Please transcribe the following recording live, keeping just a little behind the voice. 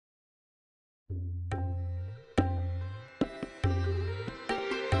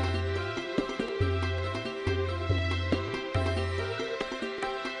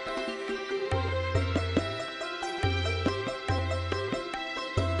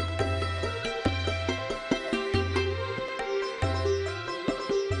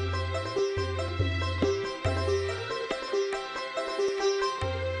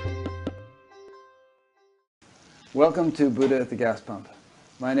Welcome to Buddha at the Gas Pump.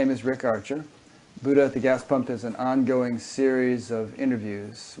 My name is Rick Archer. Buddha at the Gas Pump is an ongoing series of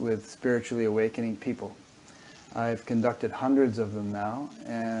interviews with spiritually awakening people. I've conducted hundreds of them now,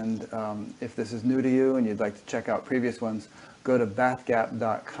 and if this is new to you and you'd like to check out previous ones, go to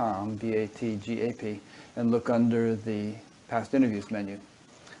batgap.com, B-A-T-G-A-P, and look under the past interviews menu.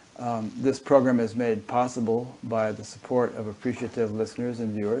 This program is made possible by the support of appreciative listeners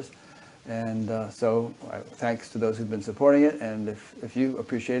and viewers. And so thanks to those who've been supporting it, and if you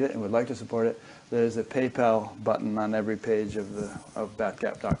appreciate it and would like to support it, there's a PayPal button on every page of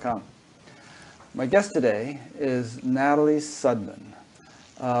batgap.com. My guest today is Natalie Sudman.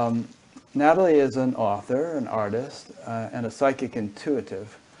 Natalie is an author, an artist, and a psychic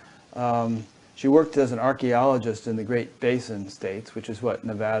intuitive. She worked as an archaeologist in the Great Basin states, which is what,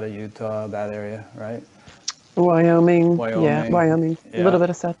 Nevada, Utah, that area, right? Wyoming. Yeah, Wyoming. Yeah. A little bit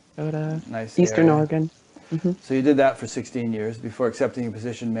of South Dakota, nice Eastern area. Oregon. Mm-hmm. So you did that for 16 years before accepting a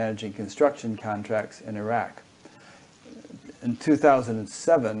position managing construction contracts in Iraq. In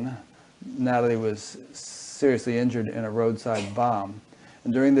 2007, Natalie was seriously injured in a roadside bomb.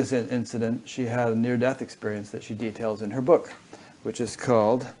 And during this incident, she had a near-death experience that she details in her book, which is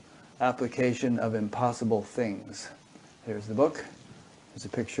called Application of Impossible Things. Here's the book. There's a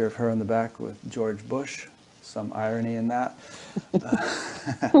picture of her in the back with George Bush. Some irony in that.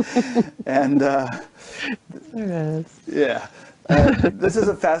 And there is. Yeah. This is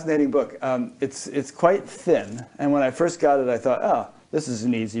a fascinating book. It's quite thin, and when I first got it, I thought, oh, this is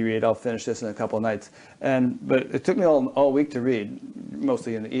an easy read. I'll finish this in a couple of nights. But it took me all week to read,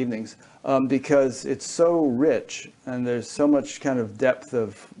 mostly in the evenings, because it's so rich, and there's so much kind of depth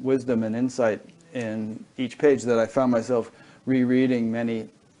of wisdom and insight in each page that I found myself rereading many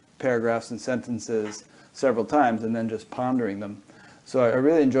paragraphs and sentences several times and then just pondering them. So I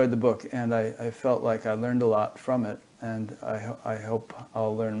really enjoyed the book, and I felt like I learned a lot from it, and I hope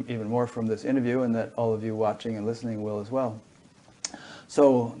I'll learn even more from this interview, and that all of you watching and listening will as well.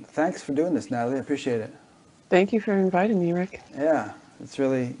 So thanks for doing this, Natalie. I appreciate it. Thank you for inviting me, Rick. Yeah, it's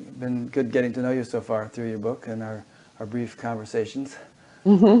really been good getting to know you so far through your book and our brief conversations,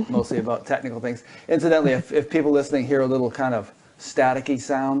 mostly about technical things. Incidentally, if people listening hear a little kind of staticky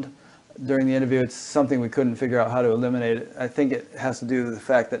sound during the interview, it's something we couldn't figure out how to eliminate. I think it has to do with the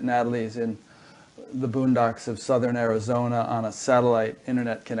fact that Natalie's in the boondocks of southern Arizona on a satellite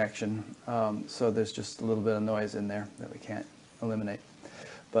internet connection. So there's just a little bit of noise in there that we can't eliminate.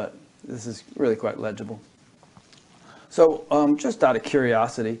 But this is really quite legible. So just out of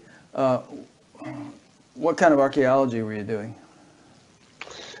curiosity, what kind of archaeology were you doing?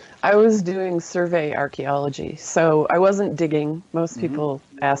 I was doing survey archaeology, so I wasn't digging. Most people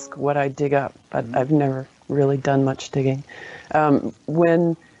ask what I dig up, but I've never really done much digging.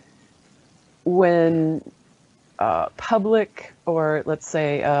 When public, or let's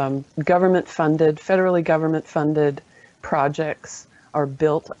say government-funded, federally government-funded projects are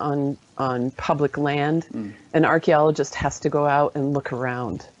built on public land, an archaeologist has to go out and look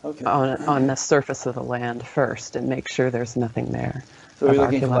around on the surface of the land first and make sure there's nothing there. So are you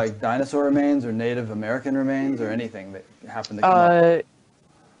looking for like dinosaur remains or Native American remains or anything that happened to come up?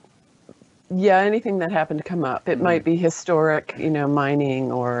 Yeah, anything that happened to come up. It might be historic,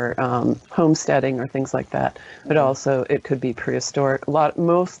 mining or homesteading or things like that. But also it could be prehistoric,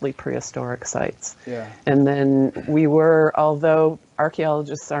 mostly prehistoric sites. Yeah. And then although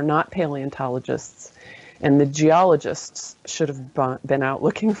archaeologists are not paleontologists, and the geologists should have been out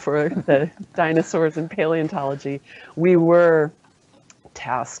looking for the dinosaurs in paleontology, we were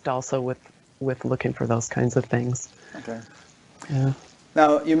tasked also with looking for those kinds of things. Okay. Yeah.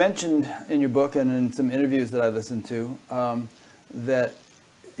 Now, you mentioned in your book and in some interviews that I listened to that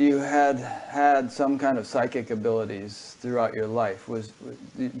you had some kind of psychic abilities throughout your life.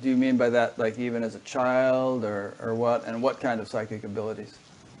 Do you mean by that like even as a child or what? And what kind of psychic abilities?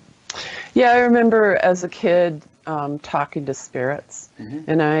 Yeah, I remember as a kid talking to spirits,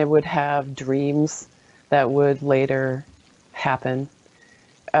 and I would have dreams that would later happen.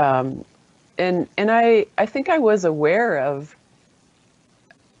 And I think I was aware of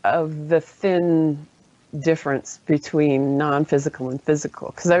the thin difference between non-physical and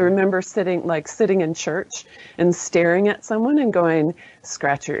physical, because I remember sitting in church and staring at someone and going,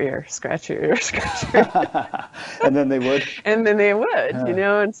 scratch your ear, scratch your ear, scratch your ear. And then they would? And then they would,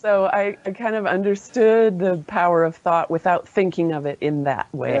 and so I kind of understood the power of thought without thinking of it in that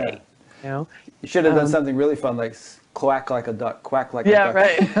way. You should have done something really fun, like quack like a duck, quack like a duck. Yeah,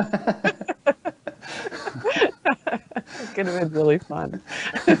 right. It could have been really fun.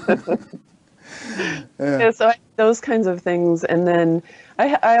 So those kinds of things, and then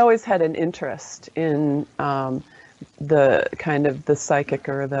I always had an interest in the kind of the psychic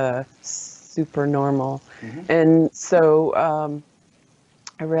or the supernormal. And so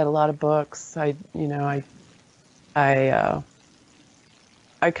I read a lot of books. I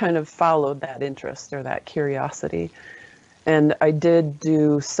kind of followed that interest or that curiosity. And I did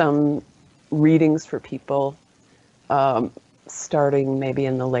do some readings for people starting maybe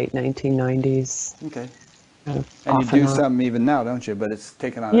in the late 1990s. Okay. And you do some even now, don't you? But it's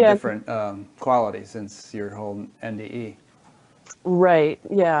taken on a different quality since your whole NDE. Right.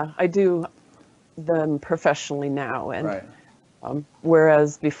 Yeah, I do them professionally now, and Right.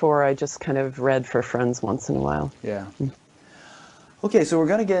 Whereas before I just kind of read for friends once in a while. Yeah. Okay, so we're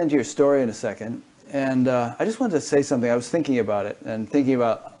going to get into your story in a second, and I just wanted to say something. I was thinking about it and thinking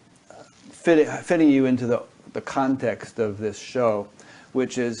about fitting you into the context of this show,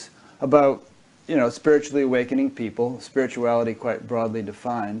 which is about, you know, spiritually awakening people, spirituality quite broadly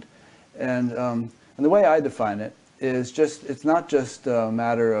defined, and the way I define it is it's not just a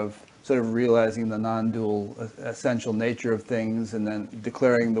matter of sort of realizing the non-dual essential nature of things and then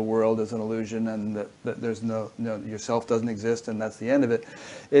declaring the world as an illusion and that there's no yourself doesn't exist and that's the end of it.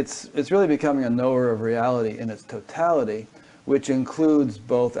 It's really becoming a knower of reality in its totality, which includes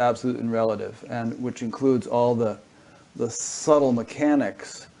both absolute and relative, and which includes all the subtle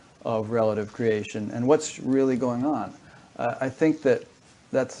mechanics of relative creation and what's really going on. I think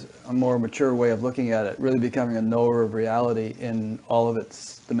that's a more mature way of looking at it, really becoming a knower of reality in all of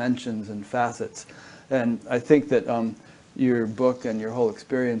its dimensions and facets. And I think that your book and your whole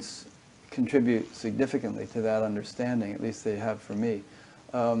experience contribute significantly to that understanding, at least they have for me.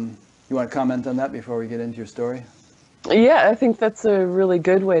 You want to comment on that before we get into your story? Yeah, I think that's a really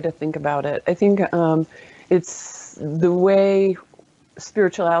good way to think about it. I think it's the way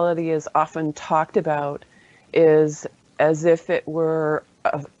spirituality is often talked about is as if it were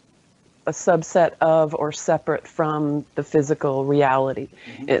a subset of or separate from the physical reality,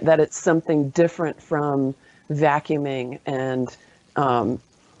 that it's something different from vacuuming and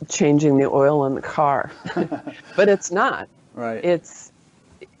changing the oil in the car. But it's not. Right.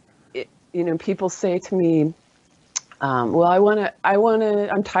 You know, people say to me, well,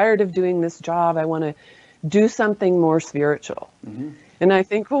 I'm tired of doing this job. I want to do something more spiritual. And I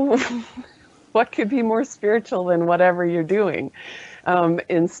think, well, what could be more spiritual than whatever you're doing?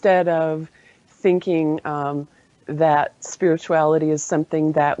 Instead of thinking that spirituality is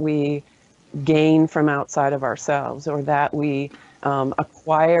something that we gain from outside of ourselves or that we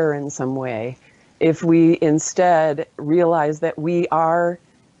acquire in some way, if we instead realize that we are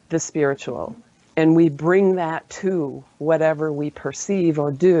the spiritual and we bring that to whatever we perceive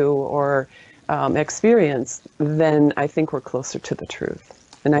or do or experience, then I think we're closer to the truth.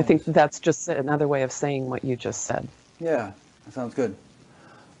 And I think that's just another way of saying what you just said. Yeah, that sounds good.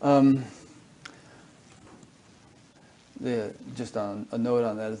 Just on a note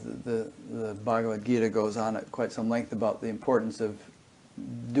on that is the Bhagavad Gita goes on at quite some length about the importance of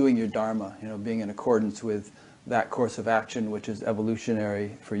doing your dharma, you know, being in accordance with that course of action which is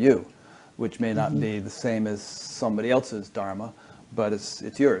evolutionary for you, which may not be the same as somebody else's dharma, but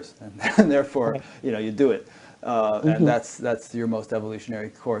it's yours, and therefore, you know, you do it, and that's your most evolutionary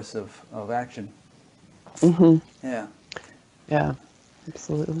course of action. Yeah. Yeah,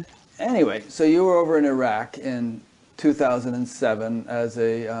 absolutely. Anyway, so you were over in Iraq in 2007 as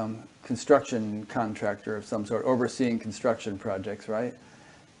a construction contractor of some sort, overseeing construction projects, right?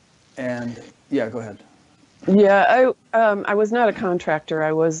 And yeah, go ahead. Yeah, I was not a contractor.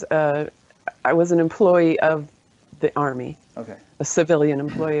 I was an employee of the Army. Okay. A civilian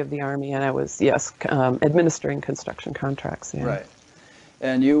employee of the Army, and I was, yes, administering construction contracts. Yeah. Right.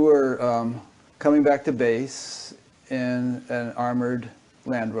 And you were coming back to base in an armored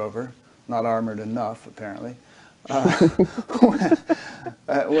Land Rover, not armored enough, apparently.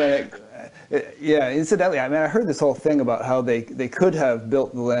 Yeah, incidentally, I mean, I heard this whole thing about how they could have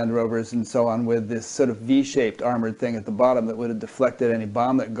built the Land Rovers and so on with this sort of V-shaped armored thing at the bottom that would have deflected any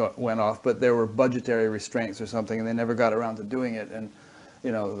bomb that went off, but there were budgetary restraints or something, and they never got around to doing it, and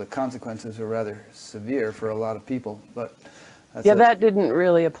you know, the consequences were rather severe for a lot of people. But yeah, that didn't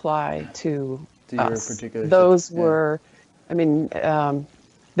really apply to your us. particular. Those were, I mean,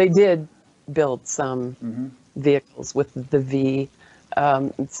 they did build some vehicles with the V.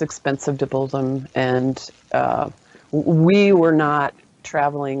 It's expensive to build them, and we were not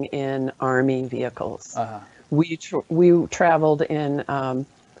traveling in Army vehicles. We traveled in,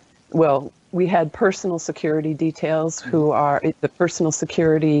 well, we had personal security details who are, the personal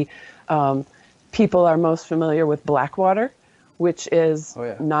security people are most familiar with Blackwater, which is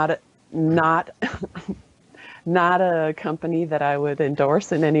not not a company that I would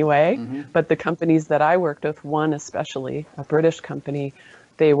endorse in any way, but the companies that I worked with, one especially, a British company,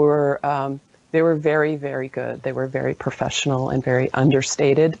 they were very, very good. They were very professional and very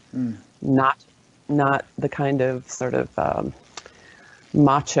understated, not the kind of sort of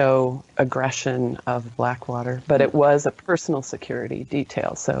macho aggression of Blackwater, but it was a personal security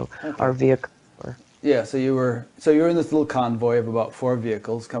detail. So our vehicle. Yeah, so you were in this little convoy of about 4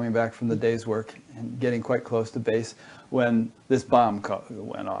 vehicles coming back from the day's work and getting quite close to base when this bomb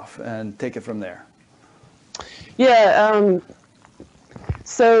went off, and take it from there. Yeah,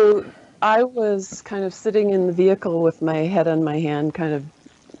 so I was kind of sitting in the vehicle with my head on my hand, kind of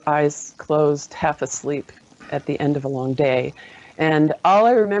eyes closed, half asleep at the end of a long day. And all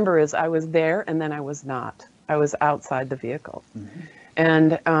I remember is I was there and then I was not. I was outside the vehicle.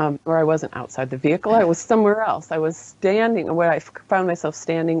 And, or I wasn't outside the vehicle, I was somewhere else. I was standing, where I found myself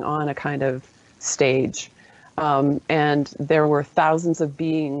standing on a kind of stage. And there were thousands of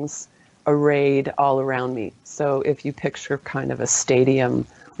beings arrayed all around me. So if you picture kind of a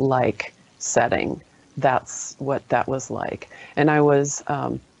stadium-like setting, that's what that was like. And I was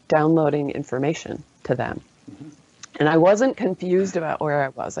downloading information to them. And I wasn't confused about where I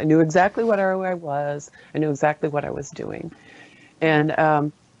was. I knew exactly where I was. I knew exactly what I was doing.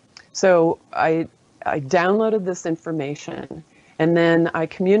 And so I downloaded this information, and then I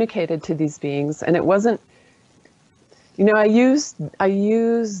communicated to these beings, and it wasn't, you know, I used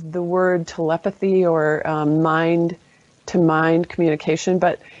the word telepathy or mind-to-mind communication,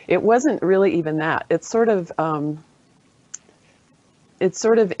 but it wasn't really even that. It's sort of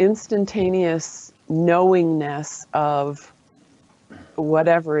instantaneous knowingness of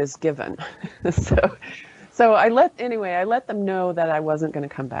whatever is given. So I let them know that I wasn't going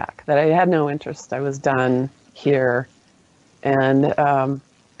to come back, that I had no interest. I was done here, and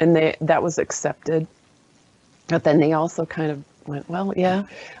that was accepted. But then they also kind of went, well, yeah.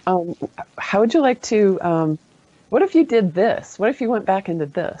 How would you like to? What if you did this? What if you went back into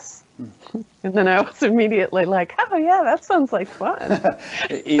this? And then I was immediately like, oh yeah, that sounds like fun.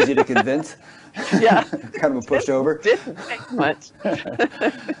 Easy to convince. Yeah. Kind of a pushover. Didn't take much.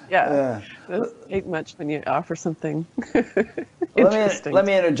 Yeah. Doesn't take much when you offer something interesting. Let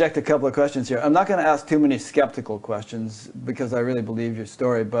me interject a couple of questions here. I'm not going to ask too many skeptical questions because I really believe your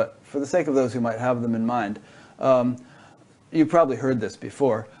story, but for the sake of those who might have them in mind, you've probably heard this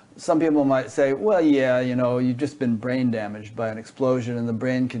before. Some people might say, well, yeah, you know, you've just been brain damaged by an explosion, and the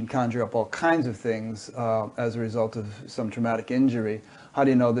brain can conjure up all kinds of things as a result of some traumatic injury. How do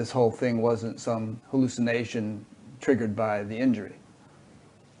you know this whole thing wasn't some hallucination triggered by the injury?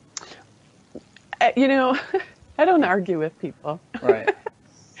 You know, I don't argue with people. Right.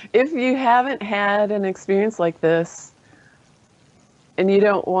 If you haven't had an experience like this and you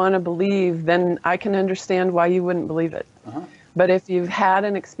don't want to believe, then I can understand why you wouldn't believe it. But if you've had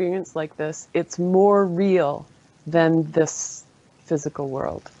an experience like this, it's more real than this physical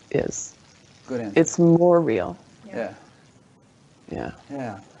world is. Good answer. It's more real. Yeah. Yeah.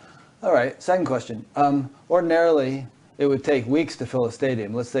 Yeah. All right. Second question. Ordinarily, it would take weeks to fill a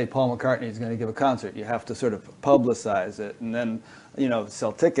stadium. Let's say Paul McCartney is going to give a concert. You have to sort of publicize it and then, you know,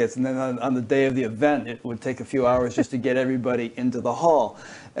 sell tickets. And then on the day of the event, it would take a few hours just to get everybody into the hall.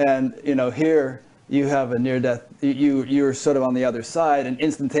 And, you know, here you have a near-death, you're sort of on the other side, and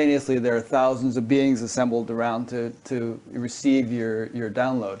instantaneously there are thousands of beings assembled around to receive your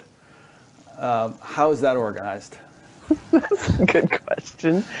download. How is that organized? That's a good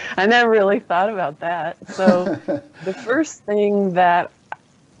question. I never really thought about that. So the first thing that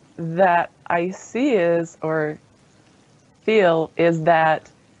I see is, or feel, is that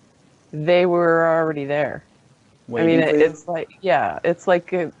they were already there. Waiting for you? It's like, yeah, it's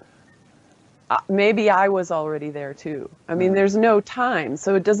like maybe I was already there too. I mean, there's no time,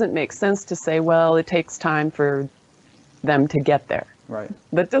 so it doesn't make sense to say, well, it takes time for them to get there. Right.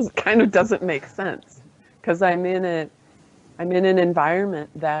 That kind of doesn't make sense, because I'm in an environment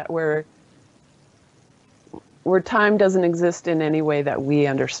where time doesn't exist in any way that we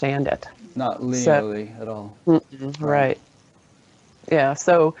understand it. Not linearly at all. Right. Yeah.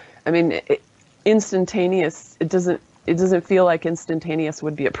 So I mean, instantaneous. It doesn't feel like instantaneous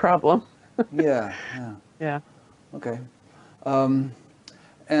would be a problem. Yeah. Yeah. Okay.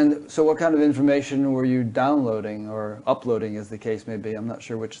 And so what kind of information were you downloading or uploading, as the case may be? I'm not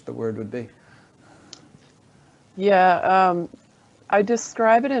sure which the word would be. Yeah, I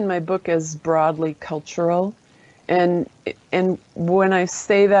describe it in my book as broadly cultural, and when I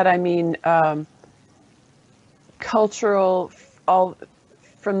say that, I mean cultural, all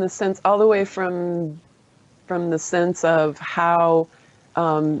the way from the sense of how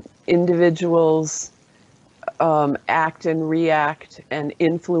individuals act and react and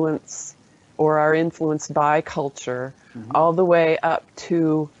influence or are influenced by culture, all the way up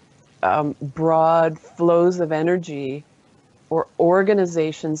to broad flows of energy or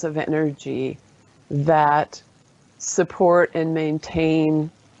organizations of energy that support and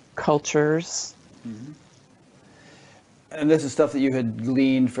maintain cultures. And this is stuff that you had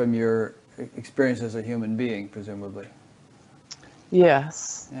gleaned from your experience as a human being, presumably.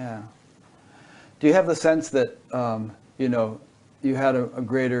 Yes. Yeah. Do you have the sense that, you know, you had a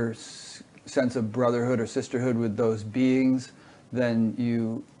greater sense of brotherhood or sisterhood with those beings than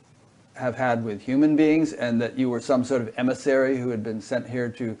you have had with human beings, and that you were some sort of emissary who had been sent here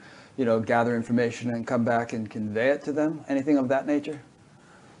to, you know, gather information and come back and convey it to them? Anything of that nature?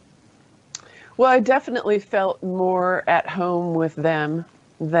 Well, I definitely felt more at home with them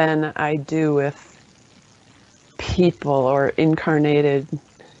than I do with people or incarnated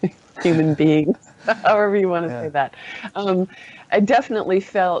human beings, however you want to say that. I definitely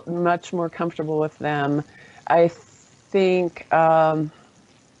felt much more comfortable with them. I think, I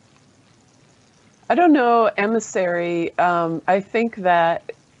don't know, emissary, I think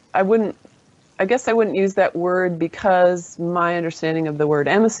that I guess I wouldn't use that word, because my understanding of the word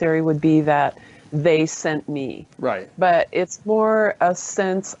emissary would be that they sent me. Right. But it's more a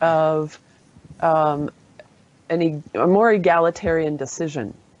sense of a more egalitarian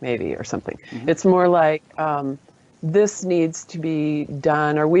decision, maybe, or something. It's more like, this needs to be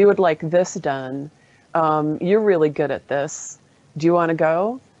done, or we would like this done. You're really good at this. Do you want to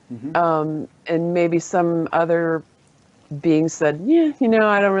go? And maybe some other being said, yeah, you know,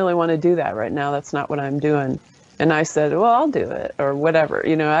 I don't really want to do that right now. That's not what I'm doing. And I said, well, I'll do it, or whatever.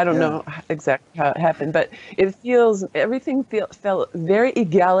 You know, I don't know exactly how it happened, but everything felt very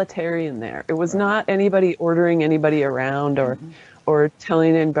egalitarian there. It was not anybody ordering anybody around or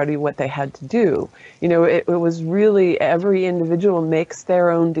telling anybody what they had to do. You know, it was really every individual makes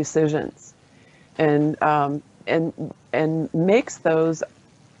their own decisions and makes those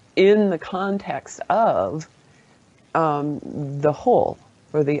in the context of the whole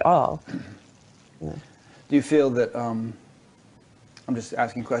or the all. Yeah. Do you feel that, I'm just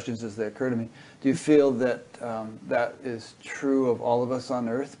asking questions as they occur to me, do you feel that that is true of all of us on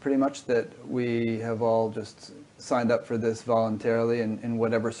Earth, pretty much, that we have all just signed up for this voluntarily, and in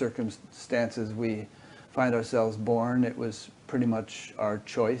whatever circumstances we find ourselves born, it was pretty much our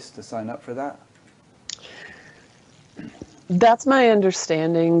choice to sign up for that? That's my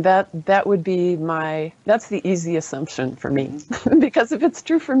understanding. That would be that's the easy assumption for me. Because if it's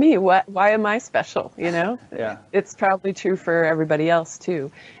true for me, why am I special, you know? Yeah. It's probably true for everybody else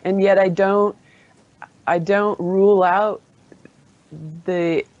too. And yet I don't rule out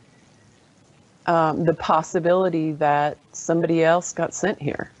the possibility that somebody else got sent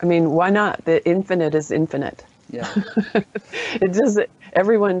here. I mean, why not? The infinite is infinite. Yeah.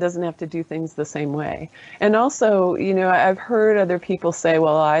 Everyone doesn't have to do things the same way. And also, you know, I've heard other people say,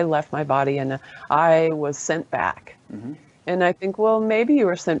 well, I left my body and I was sent back. And I think, well, maybe you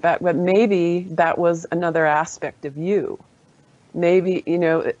were sent back, but maybe that was another aspect of you. Maybe, you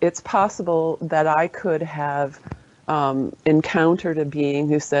know, it's possible that I could have encountered a being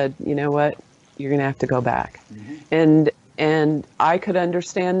who said, you know what, you're going to have to go back. And I could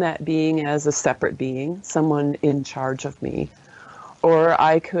understand that being as a separate being, someone in charge of me. Or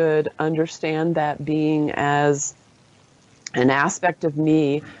I could understand that being as an aspect of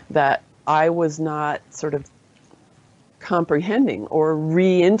me that I was not sort of comprehending or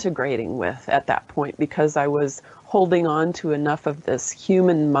reintegrating with at that point, because I was holding on to enough of this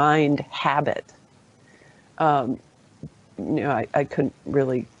human mind habit. You know, I couldn't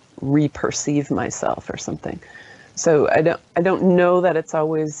really re-perceive myself or something. So I don't know that it's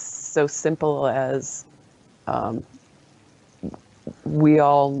always so simple as we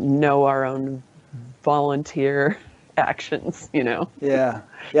all know our own volunteer actions, you know? Yeah.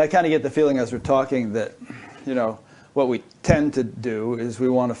 Yeah, I kind of get the feeling as we're talking that, you know, what we tend to do is we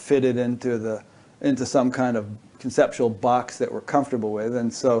want to fit it into some kind of conceptual box that we're comfortable with.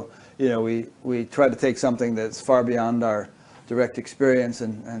 And so, you know, we try to take something that's far beyond our direct experience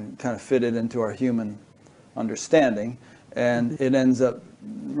and kind of fit it into our human understanding. And it ends up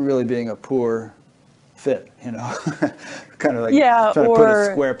really being a poor fit, you know, kind of like trying to put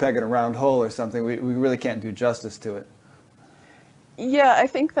a square peg in a round hole or something. We really can't do justice to it. Yeah, I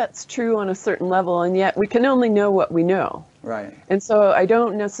think that's true on a certain level, and yet we can only know what we know. Right. And so I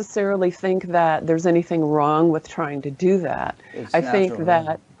don't necessarily think that there's anything wrong with trying to do that. It's I think natural,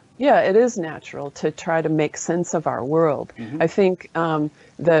 that, Yeah, it is natural to try to make sense of our world. I think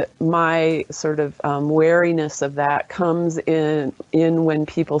that my sort of wariness of that comes in when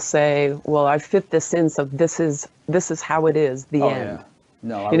people say, "Well, I fit this in, so this is how it is." The Oh end. yeah.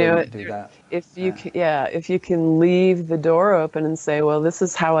 No, I You know, wouldn't do that. if you can, yeah, if you can leave the door open and say, "Well, this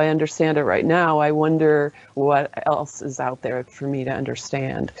is how I understand it right now. I wonder what else is out there for me to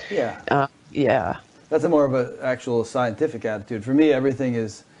understand." Yeah. Yeah. That's a more of an actual scientific attitude. For me, everything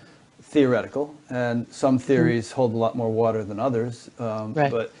is theoretical, and some theories hold a lot more water than others, Right.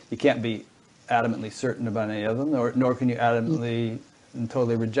 but you can't be adamantly certain about any of them, nor can you adamantly and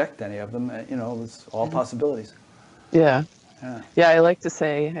totally reject any of them. You know, it's all possibilities. Yeah. Yeah. Yeah, I like to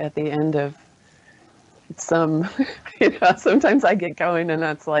say at the end of some, sometimes I get going and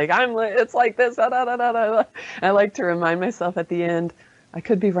it's like, it's like this, da, da, da, da, da. I like to remind myself at the end, I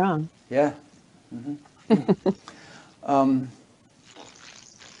could be wrong. Yeah.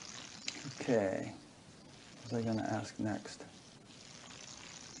 Okay. What was I going to ask next?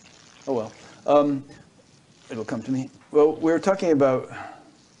 Oh well. It'll come to me. Well, we were talking about.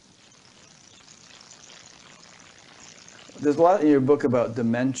 There's a lot in your book about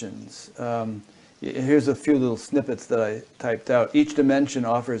dimensions. Here's a few little snippets that I typed out. Each dimension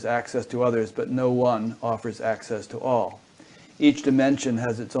offers access to others, but no one offers access to all. Each dimension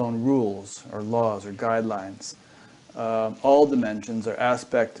has its own rules or laws or guidelines. All dimensions are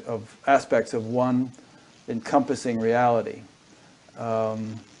aspects of one encompassing reality. So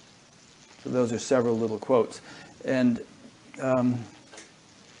those are several little quotes. And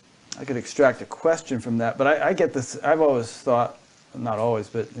I could extract a question from that, but I get this. I've always thought, not always,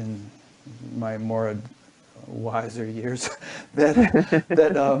 but in my more wiser years, that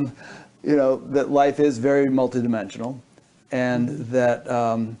that life is very multidimensional, and that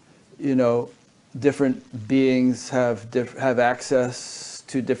different beings have access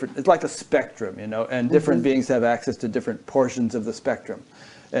to different. It's like a spectrum, and different beings have access to different portions of the spectrum,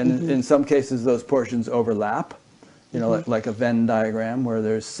 and in some cases those portions overlap. Like a Venn diagram where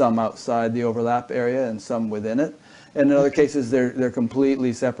there's some outside the overlap area and some within it. And in other cases, they're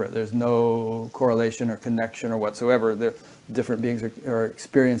completely separate. There's no correlation or connection or whatsoever. Different beings are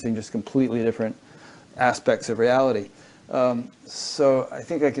experiencing just completely different aspects of reality. So I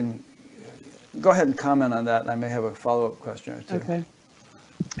think I can go ahead and comment on that, and I may have a follow-up question or two. Okay.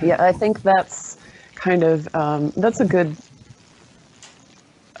 Yeah, I think that's kind of, that's a good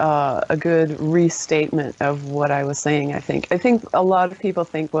restatement of what I was saying, I think. I think a lot of people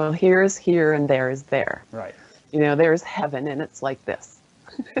think, well, here is here and there is there. Right. There's heaven and it's like this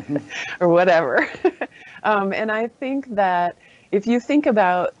or whatever. And I think that if you think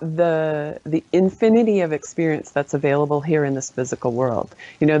about the infinity of experience that's available here in this physical world,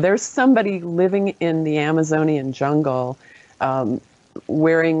 there's somebody living in the Amazonian jungle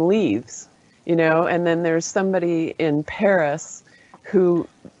wearing leaves, and then there's somebody in Paris who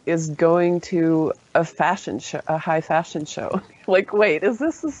is going to a high fashion show. Like, wait, is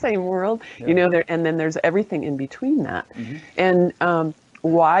this the same world? Yeah. And then there's everything in between that. And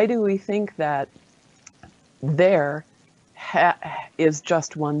why do we think that there is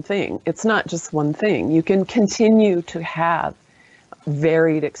just one thing? It's not just one thing. You can continue to have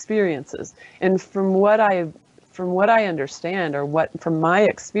varied experiences. And from what I understand, or from my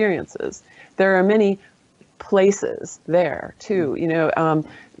experiences, there are many places there too,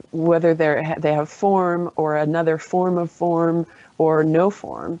 whether they have form or another form of form or no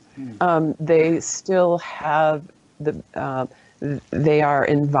form, they still have they are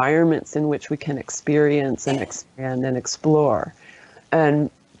environments in which we can experience and expand and explore.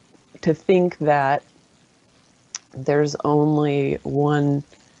 And to think that there's only one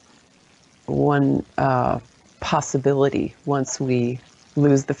possibility once we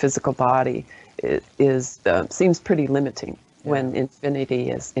lose the physical body seems pretty limiting when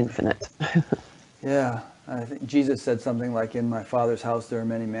infinity is infinite. Yeah, I think Jesus said something like, "In my Father's house there are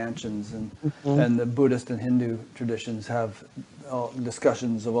many mansions," and the Buddhist and Hindu traditions have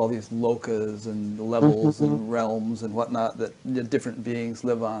discussions of all these lokas and levels and realms and whatnot that different beings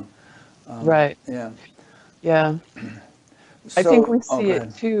live on. Right. Yeah. Yeah. I think we see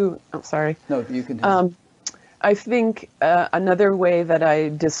it too. I'm sorry. No, you can. I think another way that I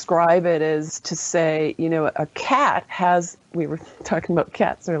describe it is to say, a cat has, we were talking about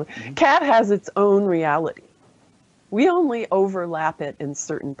cats earlier, cat has its own reality. We only overlap it in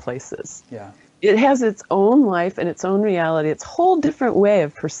certain places. Yeah. It has its own life and its own reality. It's a whole different way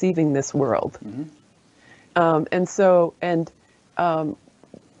of perceiving this world.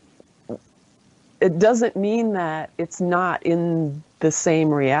 It doesn't mean that it's not in the same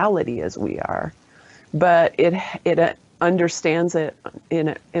reality as we are. But understands it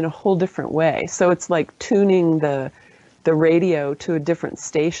in a whole different way. So it's like tuning the radio to a different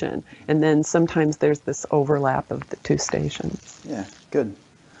station, and then sometimes there's this overlap of the two stations. Yeah, good.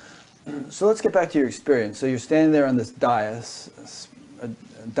 So let's get back to your experience. So you're standing there on this dais,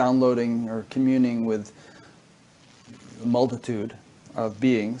 downloading or communing with a multitude of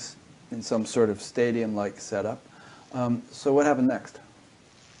beings in some sort of stadium-like setup. So what happened next?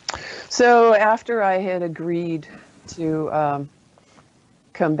 So after I had agreed to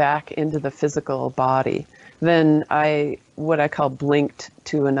come back into the physical body, then what I call blinked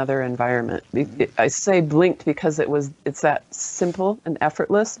to another environment. I say blinked because it's that simple and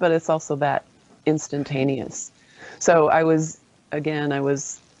effortless, but it's also that instantaneous. So I was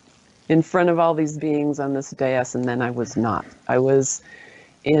in front of all these beings on this dais, and then I was not. I was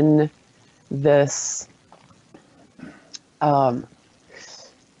in this,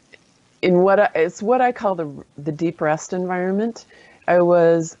 it's what I call the deep rest environment.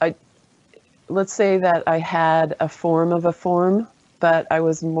 Let's say that I had a form of a form, but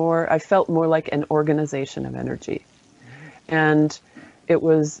I felt more like an organization of energy. And it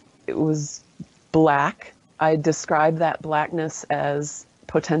was black. I describe that blackness as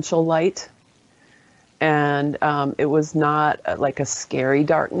potential light. And it was not like a scary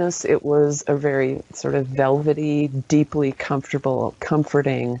darkness. It was a very sort of velvety, deeply comfortable,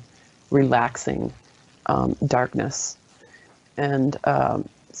 comforting, relaxing darkness. And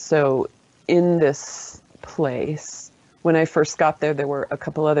so in this place, when I first got there, there were a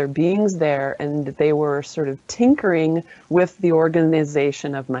couple other beings there, and they were sort of tinkering with the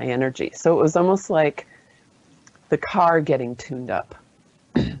organization of my energy. So it was almost like the car getting tuned up.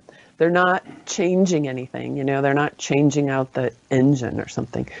 They're not changing anything, they're not changing out the engine or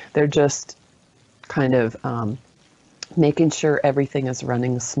something. They're just kind of making sure everything is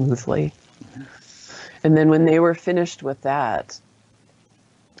running smoothly. And then when they were finished with that,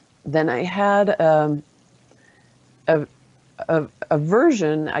 then I had a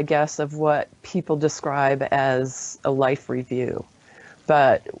version, I guess, of what people describe as a life review.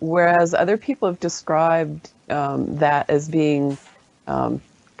 But whereas other people have described that as being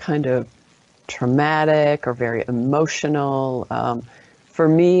kind of traumatic or very emotional, for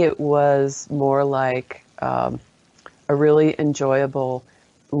me it was more like a really enjoyable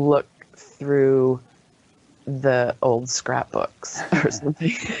look through the old scrapbooks or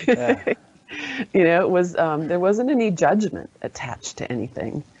something. Yeah. It was there wasn't any judgment attached to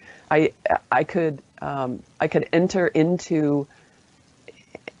anything. I could enter into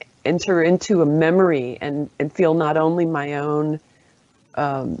a memory and feel not only my own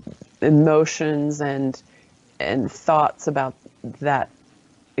emotions and thoughts about that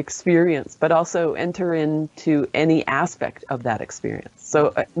experience, but also enter into any aspect of that experience.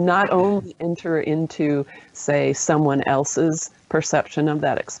 So not only enter into, say, someone else's perception of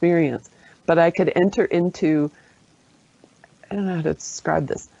that experience, but I could enter into, I don't know how to describe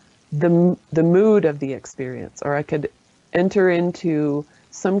this, the mood of the experience, or I could enter into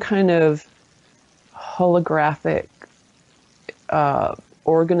some kind of holographic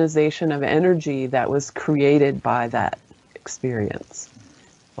organization of energy that was created by that experience.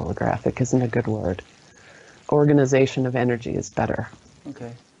 Holographic isn't a good word. Organization of energy is better.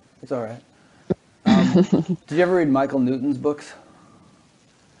 Okay, it's all right. Did you ever read Michael Newton's books?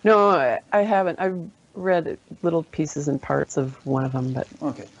 No, I haven't. I've read little pieces and parts of one of them, but...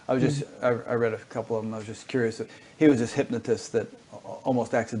 Okay, I read a couple of them. I was just curious. He was this hypnotist that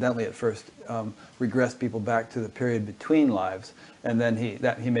almost accidentally at first regressed people back to the period between lives, and then he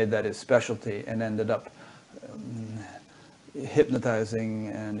made that his specialty and ended up hypnotizing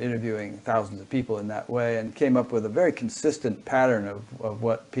and interviewing thousands of people in that way, and came up with a very consistent pattern of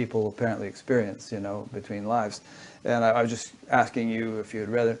what people apparently experience, between lives. And I was just asking you if you had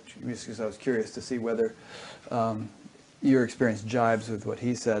read it, because I was curious to see whether your experience jibes with what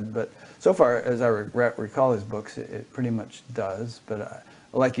he said. But so far, as I recall his books, it pretty much does. But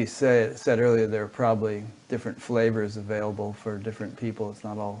like you said earlier, there are probably different flavors available for different people. It's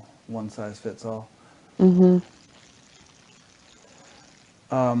not all one size fits all. Mm-hmm.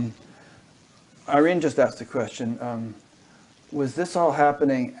 Irene just asked a question. Was this all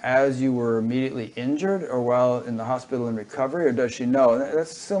happening as you were immediately injured or while in the hospital in recovery, or does she know? And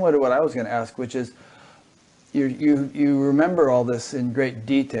that's similar to what I was going to ask, which is, you remember all this in great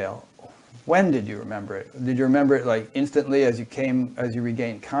detail. When did you remember it? Did you remember it like instantly as you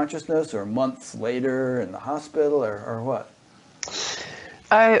regained consciousness, or months later in the hospital, or what?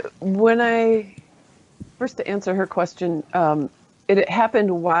 First, to answer her question, it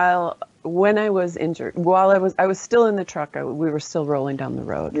happened while when I was injured, while I was still in the truck, we were still rolling down the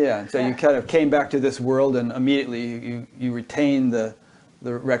road. Yeah, so you kind of came back to this world, and immediately you retained the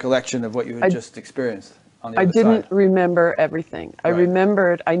recollection of what you had just experienced on the I other didn't side. remember everything. I Right.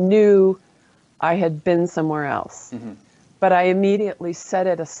 remembered, I knew I had been somewhere else, Mm-hmm. but I immediately set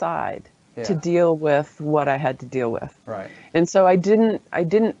it aside to Yeah. deal with what I had to deal with. Right. And so I didn't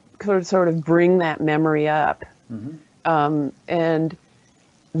sort of bring that memory up. Mm-hmm. And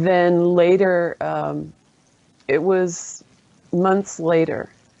then later, it was months later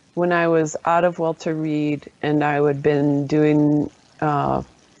when I was out of Walter Reed and I had been doing,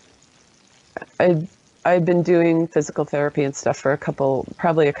 I'd been doing physical therapy and stuff for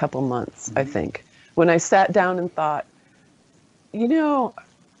probably a couple months, I think. When I sat down and thought, you know,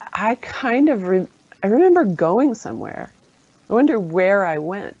 I kind of, I remember going somewhere. I wonder where I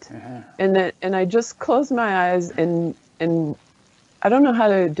went. And I just closed my eyes and I don't know how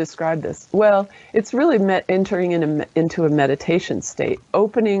to describe this. Well, it's really entering into a meditation state.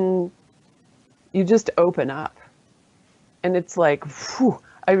 You just open up. And it's like, whew,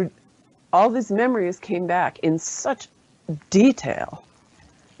 all these memories came back in such detail.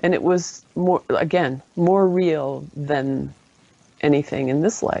 And it was more real than anything in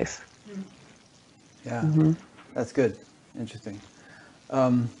this life. Yeah, that's good. Interesting.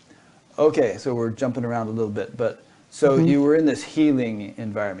 Okay, so we're jumping around a little bit, but so you were in this healing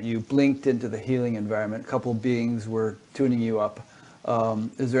environment. You blinked into the healing environment. A couple beings were tuning you up.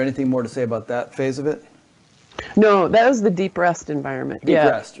 Is there anything more to say about that phase of it? No, that was the deep rest environment. Deep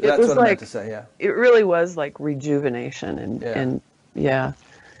rest. It That's was what I meant to say, yeah. It really was like rejuvenation and yeah.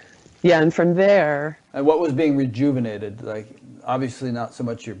 And from there. And what was being rejuvenated? Like, obviously not so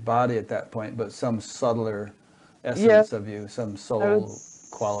much your body at that point, but some subtler essence of you, some soul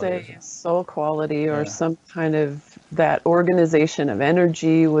quality. Say soul quality or some kind of that organization of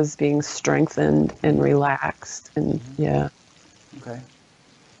energy was being strengthened and relaxed and Okay,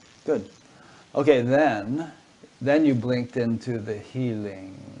 good. Okay, then you blinked into the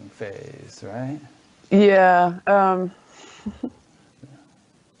healing phase, right? Yeah.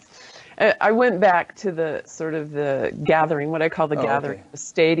 I went back to the sort of the gathering, what I call the gathering, okay. the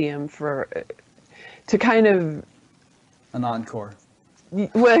stadium to kind of. An encore.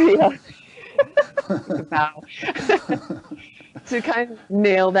 Well, yeah. Wow. To kind of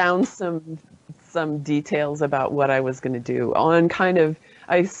nail down some details about what I was going to do on kind of,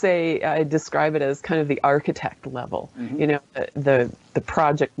 I describe it as kind of the architect level, you know, the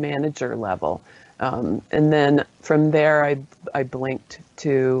project manager level. And then from there, I blinked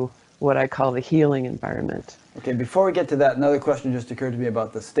to what I call the healing environment. Okay, before we get to that, another question just occurred to me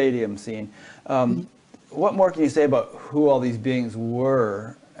about the stadium scene. What more can you say about who all these beings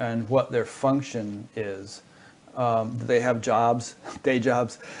were and what their function is? Do they have jobs, day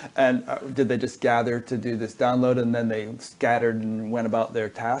jobs? And did they just gather to do this download and then they scattered and went about their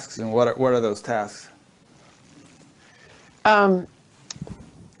tasks? And what are those tasks? I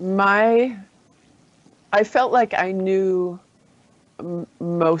felt like I knew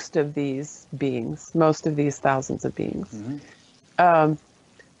most of these beings, most of these thousands of beings. And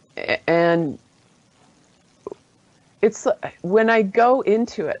it's when I go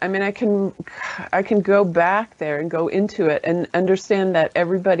into it, I mean, I can go back there and go into it and understand that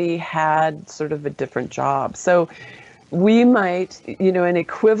everybody had sort of a different job. So we might, you know, an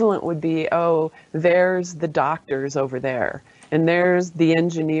equivalent would be, oh, there's the doctors over there, and there's the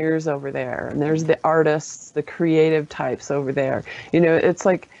engineers over there, and there's the artists, the creative types over there. You know, it's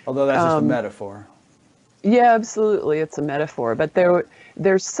like. Although that's just a metaphor. Yeah, absolutely, it's a metaphor. But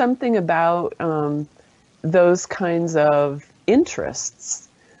there's something about those kinds of interests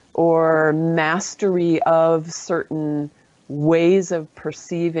or mastery of certain ways of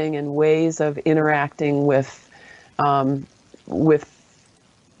perceiving and ways of interacting with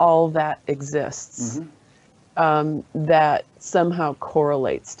all that exists, that somehow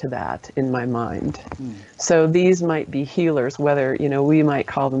correlates to that in my mind. So these might be healers, whether, you know, we might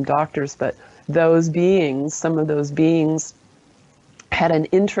call them doctors, but those beings, some of those beings had an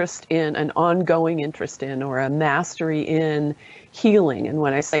ongoing interest in, or a mastery in healing. And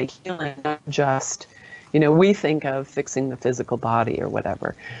when I say healing, not just, you know, we think of fixing the physical body or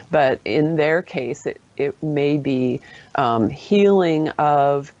whatever, but in their case, it may be healing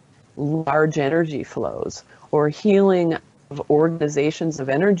of large energy flows, or healing of organizations of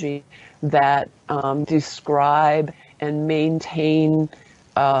energy that describe and maintain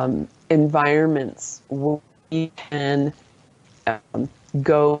environments where we can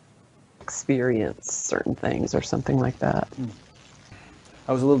go experience certain things or something like that.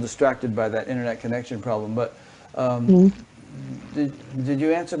 I was a little distracted by that internet connection problem, but did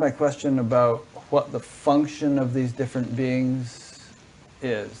you answer my question about what the function of these different beings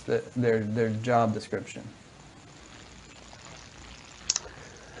is, their job description?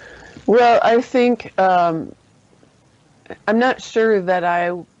 Well, I think I'm not sure that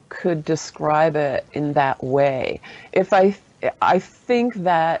I could describe it in that way. I think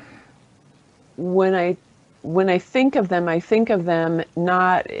that when I think of them, I think of them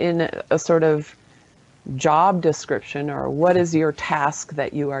not in a sort of job description or what is your task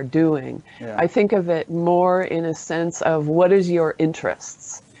that you are doing. Yeah. I think of it more in a sense of what is your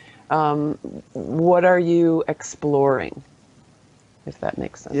interests. What are you exploring, if that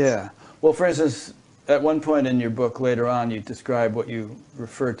makes sense. Yeah. Well, for instance, at one point in your book later on, you describe what you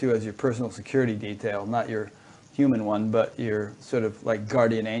refer to as your personal security detail, not your human one, but your sort of like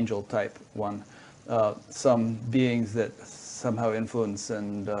guardian angel type one. Some beings that somehow influence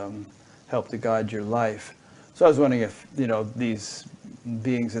and help to guide your life. So I was wondering if, these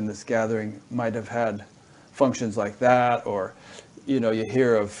beings in this gathering might have had functions like that, or, you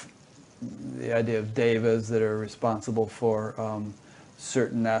hear of the idea of devas that are responsible for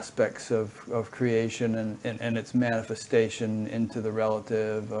certain aspects of creation and its manifestation into the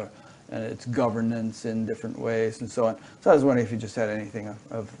relative, and its governance in different ways and so on. So I was wondering if you just had anything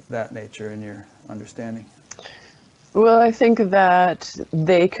of that nature in your understanding. Well, I think that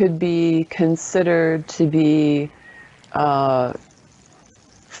they could be considered to be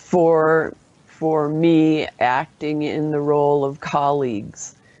for me acting in the role of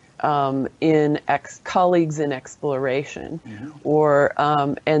colleagues colleagues in exploration, Mm-hmm. or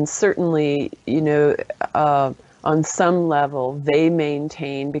and certainly on some level they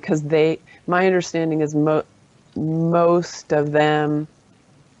maintain, because my understanding is most of them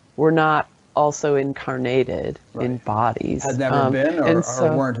were not also incarnated in Right. bodies. Had never been, or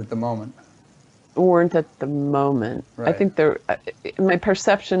weren't at the moment? Weren't at the moment. Right. I think my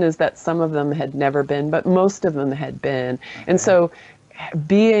perception is that some of them had never been, but most of them had been. Okay. And so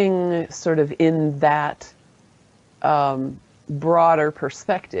being sort of in that broader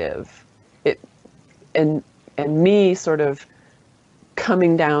perspective, and me sort of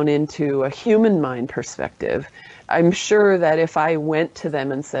coming down into a human mind perspective, I'm sure that if I went to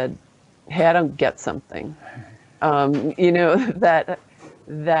them and said, hey, I don't get something, that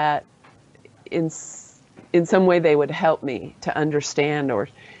in some way they would help me to understand, or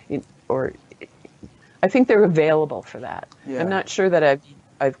I think they're available for that. Yeah. I'm not sure that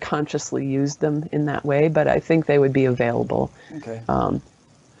I've consciously used them in that way, but I think they would be available. Okay.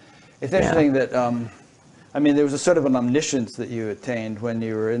 It's interesting that there was a sort of an omniscience that you attained when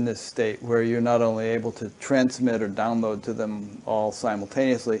you were in this state, where you're not only able to transmit or download to them all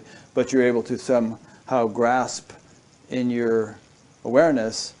simultaneously, but you're able to somehow grasp in your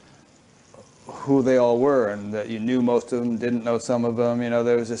awareness who they all were, and that you knew most of them, didn't know some of them.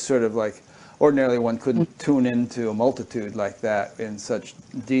 There was this sort of like, ordinarily one couldn't tune into a multitude like that in such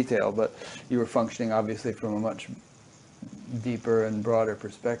detail, but you were functioning obviously from a much deeper and broader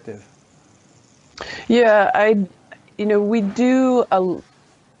perspective. Yeah, we do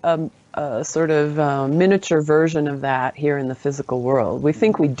a sort of miniature version of that here in the physical world. We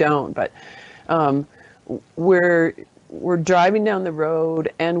think we don't, but we're driving down the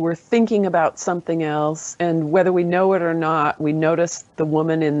road and we're thinking about something else, and whether we know it or not, we notice the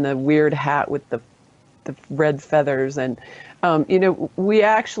woman in the weird hat with the red feathers, and we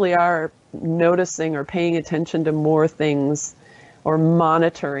actually are noticing or paying attention to more things, or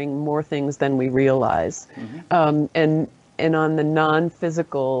monitoring more things than we realize. Mm-hmm. And on the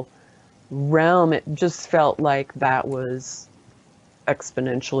non-physical realm, it just felt like that was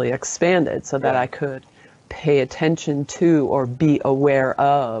exponentially expanded, so that I could pay attention to or be aware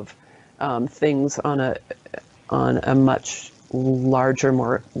of things on a much larger,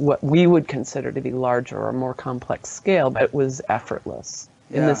 more what we would consider to be larger or more complex scale, but it was effortless.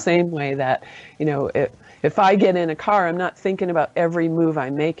 In the same way that, if I get in a car, I'm not thinking about every move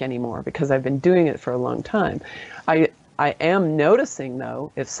I make anymore, because I've been doing it for a long time. I am noticing,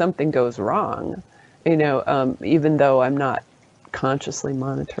 though, if something goes wrong, even though I'm not consciously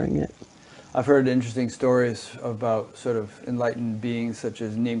monitoring it. I've heard interesting stories about sort of enlightened beings such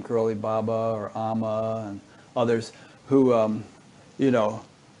as Neem Karoli Baba or Amma and others who, are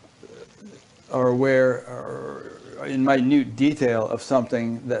aware or in minute detail of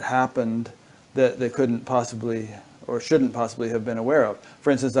something that happened that they couldn't possibly or shouldn't possibly have been aware of.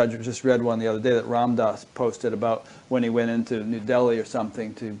 For instance, I just read one the other day that Ram Dass posted about when he went into New Delhi or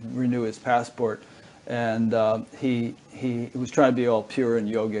something to renew his passport, and he was trying to be all pure and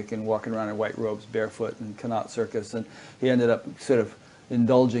yogic and walking around in white robes barefoot and Connaught Circus, and he ended up sort of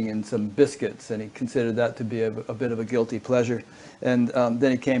indulging in some biscuits, and he considered that to be a bit of a guilty pleasure. And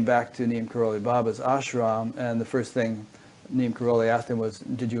then he came back to Neem Karoli Baba's ashram, and the first thing Neem Karoli asked him was,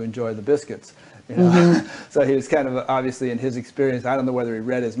 "Did you enjoy the biscuits?" You know? Mm-hmm. So he was kind of, obviously in his experience, I don't know whether he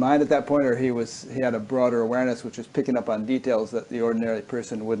read his mind at that point or he had a broader awareness which was picking up on details that the ordinary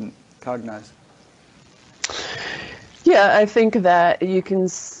person wouldn't cognize. Yeah, I think that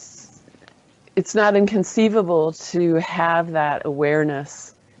it's not inconceivable to have that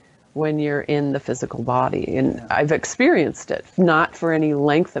awareness when you're in the physical body. And yeah. I've experienced it, not for any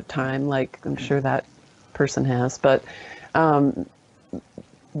length of time, like I'm sure that person has, but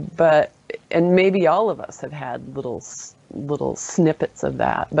and maybe all of us have had little snippets of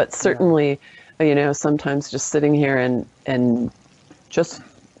that, but certainly, you know, sometimes just sitting here and just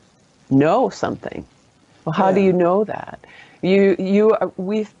know something. Well, how do you know that?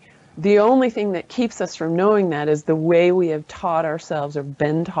 The only thing that keeps us from knowing that is the way we have taught ourselves or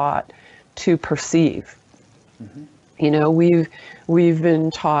been taught to perceive. Mm-hmm. You know, we've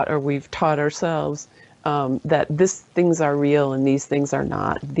been taught, or we've taught ourselves that things are real and these things are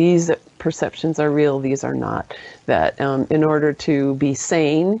not. These perceptions are real, these are not. That in order to be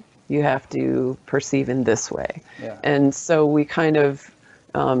sane, you have to perceive in this way. Yeah. And so we kind of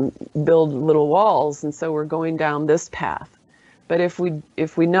build little walls, and so we're going down this path. But if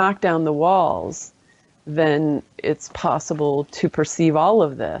we knock down the walls, then it's possible to perceive all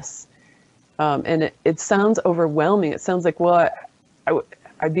of this. And it sounds overwhelming. It sounds like, well,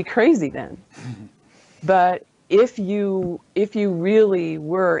 I'd be crazy then. But if you really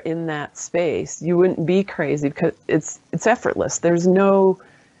were in that space, you wouldn't be crazy, because it's effortless. There's no,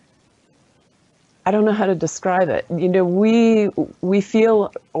 I don't know how to describe it. You know, we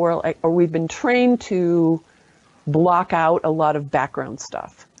feel, or we've been trained to block out a lot of background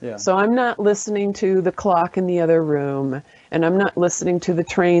stuff. Yeah. So I'm not listening to the clock in the other room, and I'm not listening to the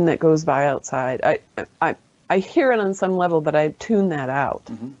train that goes by outside. I hear it on some level, but I tune that out.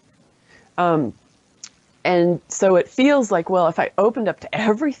 Mm-hmm. And so it feels like, well, if I opened up to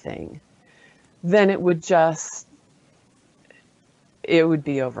everything, then it would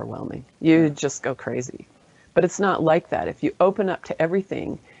be overwhelming. You'd just go crazy. But it's not like that. If you open up to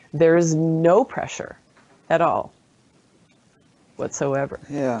everything, there is no pressure at all whatsoever.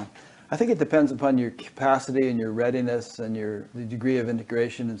 Yeah. I think it depends upon your capacity and your readiness and the degree of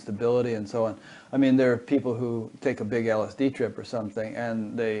integration and stability and so on. I mean, there are people who take a big LSD trip or something,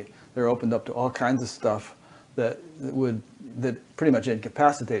 and they're opened up to all kinds of stuff that pretty much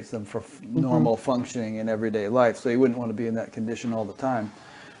incapacitates them for normal functioning in everyday life. So you wouldn't want to be in that condition all the time.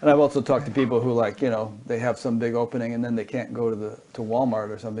 And I've also talked to people who, like, you know, they have some big opening and then they can't go to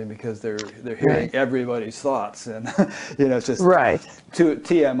Walmart or something because they're hearing everybody's thoughts, and you know, it's just too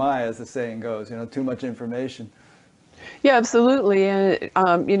TMI, as the saying goes. You know, too much information. Yeah, absolutely. And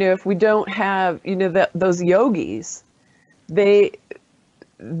you know, if we don't have, you know, those yogis, they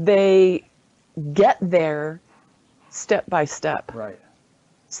get there step by step. Right.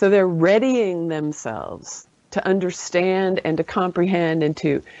 So they're readying themselves to understand and to comprehend and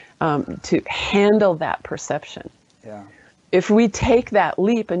to handle that perception. Yeah. If we take that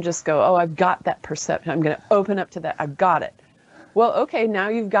leap and just go, oh, I've got that perception, I'm going to open up to that, I've got it. Well, okay, now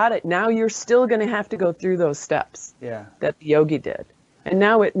you've got it. Now you're still going to have to go through those steps that the yogi did. And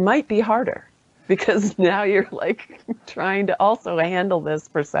now it might be harder, because now you're like trying to also handle this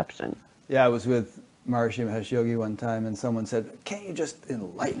perception. Yeah, I was with Maharishi Mahesh Yogi one time, and someone said, "Can't you just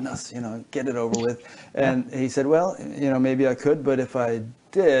enlighten us, you know, get it over with?" And he said, "Well, you know, maybe I could, but if I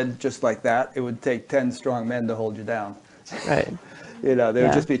did just like that, it would take 10 strong men to hold you down." Right. You know, there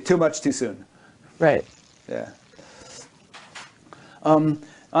would just be too much too soon. Right. Yeah. On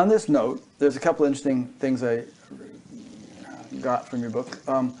this note, there's a couple interesting things I got from your book.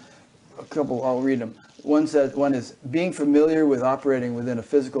 A couple, I'll read them. One is, being familiar with operating within a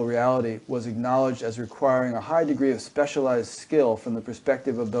physical reality was acknowledged as requiring a high degree of specialized skill from the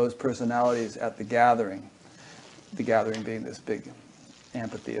perspective of those personalities at the gathering being this big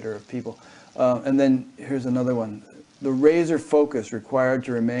amphitheater of people. And then here's another one. The razor focus required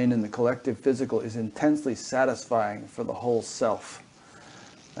to remain in the collective physical is intensely satisfying for the whole self.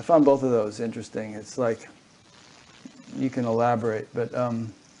 I found both of those interesting. It's like, you can elaborate, but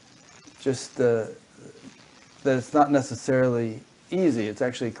just that it's not necessarily easy. It's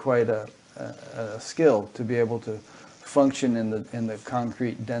actually quite a skill to be able to function in the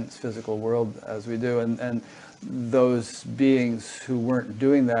concrete, dense physical world as we do. And those beings who weren't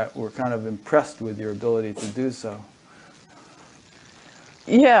doing that were kind of impressed with your ability to do so.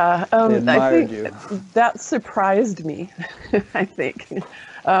 Yeah, they admired I think you. That surprised me. I think.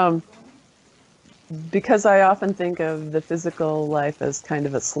 because I often think of the physical life as kind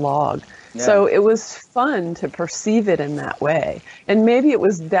of a slog. Yeah. So it was fun to perceive it in that way. And maybe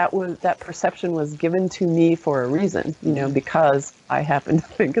that perception was given to me for a reason, because I happen to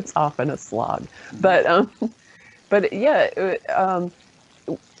think it's often a slog. But yeah,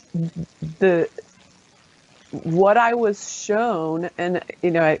 the what I was shown, and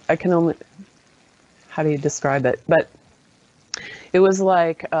I can only, how do you describe it? But it was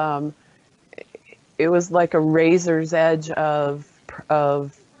like a razor's edge of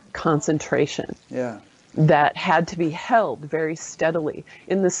concentration. Yeah. That had to be held very steadily.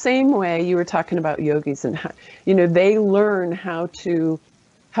 In the same way you were talking about yogis and how, they learn how to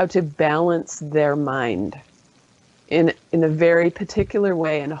balance their mind in a very particular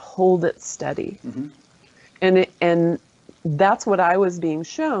way and hold it steady. Mm-hmm. And that's what I was being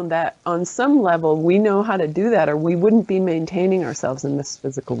shown, that on some level we know how to do that, or we wouldn't be maintaining ourselves in this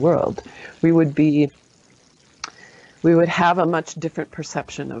physical world. We would have a much different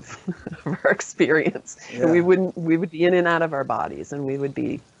perception of our experience. Yeah. And we would be in and out of our bodies, and we would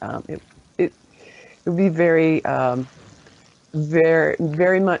be it would be very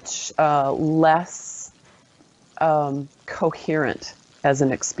very much less coherent as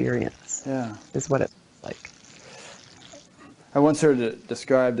an experience. Yeah. Is what it's like. I once heard it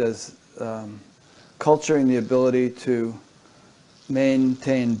described as culturing the ability to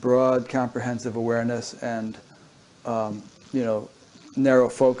maintain broad, comprehensive awareness and, narrow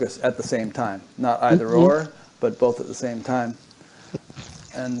focus at the same time. Not either or, but both at the same time.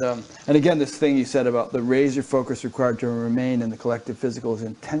 And again, this thing you said about the razor focus required to remain in the collective physical is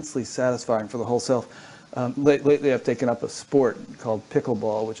intensely satisfying for the whole self. Lately, I've taken up a sport called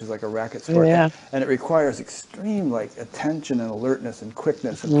pickleball, which is like a racket sport, and it requires extreme attention and alertness and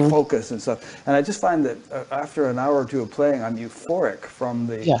quickness and focus and stuff. And I just find that after an hour or two of playing, I'm euphoric from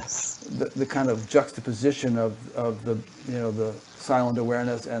the kind of juxtaposition of the silent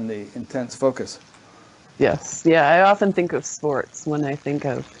awareness and the intense focus. Yes, yeah. I often think of sports when I think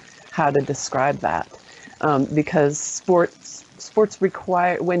of how to describe that, because sports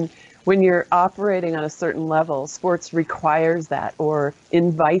require when you're operating on a certain level, sports requires that or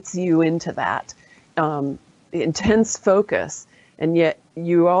invites you into that intense focus. And yet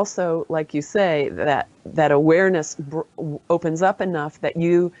you also, like you say, that awareness opens up enough that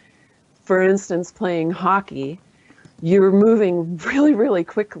you, for instance, playing hockey, you're moving really, really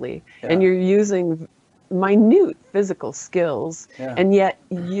quickly, and you're using minute physical skills. And yet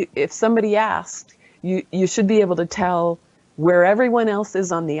if somebody asked, you should be able to tell where everyone else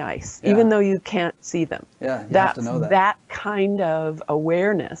is on the ice, even though you can't see them. Yeah, you have to know that. That kind of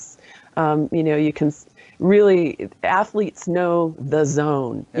awareness. You can really, athletes know the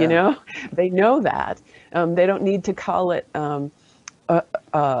zone, they know that. They don't need to call it an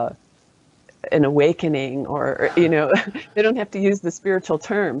awakening or, they don't have to use the spiritual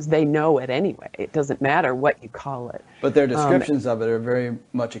terms. They know it anyway. It doesn't matter what you call it. But their descriptions of it are very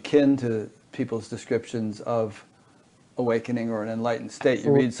much akin to people's descriptions of awakening or an enlightened state.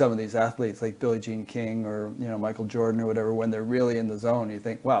 You read some of these athletes like Billie Jean King or Michael Jordan or whatever, when they're really in the zone, you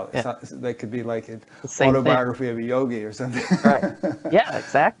think, wow, they could be like an autobiography of a yogi or something. Right. Yeah,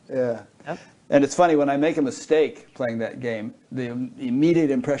 exactly. Yeah. Yep. And it's funny, when I make a mistake playing that game, the immediate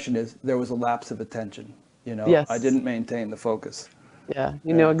impression is there was a lapse of attention. Yes. I didn't maintain the focus. Yeah,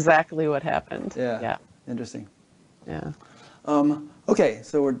 you know exactly what happened. Yeah. Interesting. Yeah. Okay,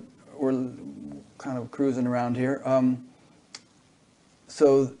 so we're kind of cruising around here.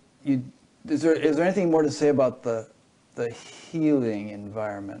 So is there anything more to say about the healing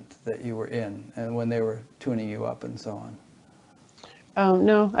environment that you were in and when they were tuning you up and so on?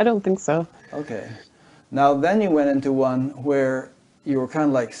 No, I don't think so. Okay. Now then you went into one where you were kind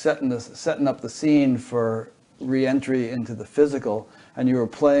of like setting up the scene for re-entry into the physical, and you were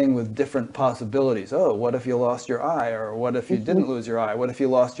playing with different possibilities. Oh, what if you lost your eye? Or what if you didn't lose your eye? What if you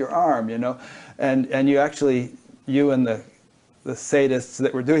lost your arm, And you actually, you and the sadists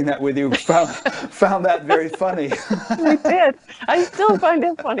that were doing that with you found that very funny. We did. I still find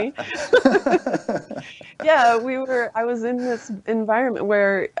it funny. Yeah, I was in this environment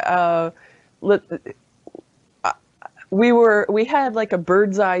where we had like a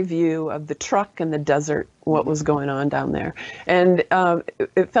bird's eye view of the truck and the desert, what was going on down there. And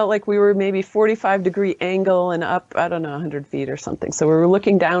it felt like we were maybe 45-degree angle and up, I don't know, 100 feet or something. So we were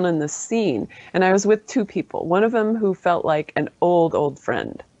looking down on the scene. And I was with two people, one of them who felt like an old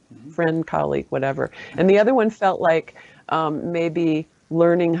friend, colleague, whatever. And the other one felt like maybe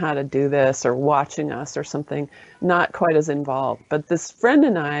learning how to do this or watching us or something, not quite as involved. But this friend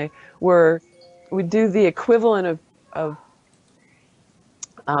and I would do the equivalent of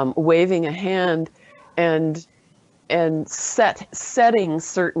waving a hand and setting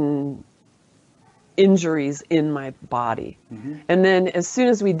certain injuries in my body. And then as soon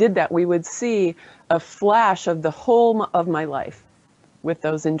as we did that, we would see a flash of the whole of my life with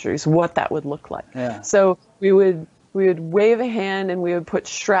those injuries, what that would look like. Yeah. So we would wave a hand and we would put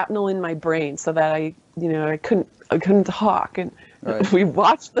shrapnel in my brain so that I couldn't talk. And Right. we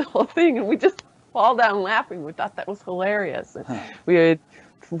watched the whole thing and we just fall down laughing. We thought that was hilarious. We would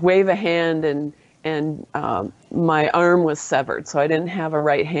wave a hand and my arm was severed, so I didn't have a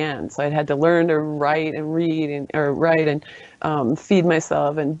right hand. So I had to learn to write and read or write and feed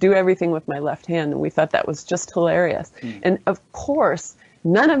myself and do everything with my left hand. And we thought that was just hilarious. And of course,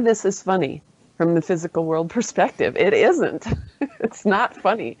 none of this is funny from the physical world perspective. It isn't. It's not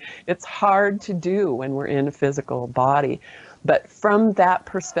funny. It's hard to do when we're in a physical body. But from that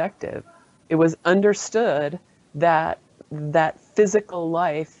perspective, it was understood that physical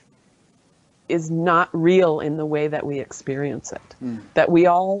life is not real in the way that we experience it. That we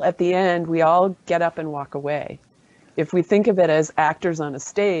all, at the end, we all get up and walk away. If we think of it as actors on a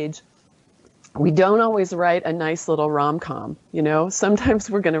stage, we don't always write a nice little rom-com,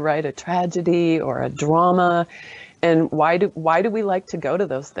 Sometimes we're going to write a tragedy or a drama. And why do we like to go to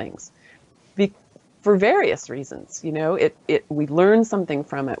those things? For various reasons, we learn something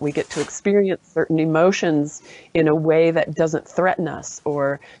from it. We get to experience certain emotions in a way that doesn't threaten us,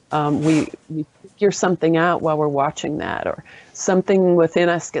 or we figure something out while we're watching that, or something within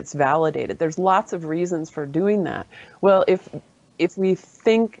us gets validated. There's lots of reasons for doing that. Well, if we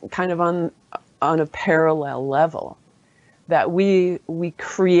think kind of on a parallel level, that we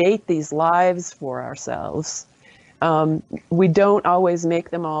create these lives for ourselves, we don't always make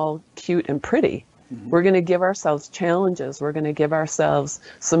them all cute and pretty. We're going to give ourselves challenges. We're going to give ourselves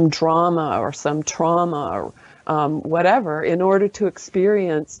some drama or some trauma or whatever in order to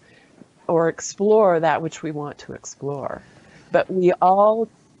experience or explore that which we want to explore. But we all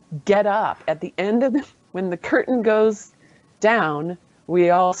get up at the end of when the curtain goes down,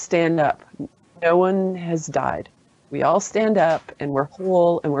 we all stand up. No one has died. We all stand up and we're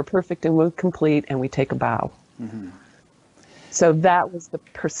whole and we're perfect and we're complete and we take a bow. So that was the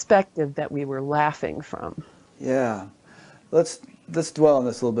perspective that we were laughing from. Yeah. Let's dwell on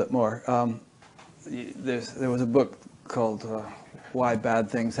this a little bit more. There was a book called Why Bad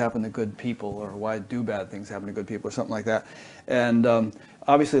Things Happen to Good People, or Why Do Bad Things Happen to Good People, or something like that. And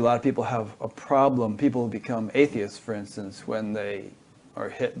obviously a lot of people have a problem. People become atheists, for instance, when they are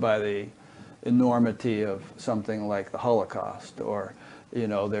hit by the enormity of something like the Holocaust, or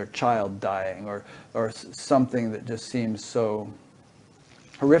their child dying, or something that just seems so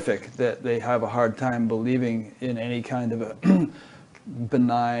horrific that they have a hard time believing in any kind of a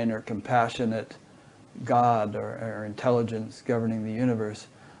benign or compassionate God or intelligence governing the universe.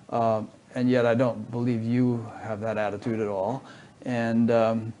 And yet I don't believe you have that attitude at all. And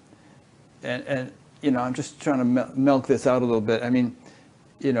I'm just trying to milk this out a little bit. I mean,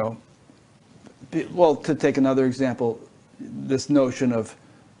 well, to take another example, this notion of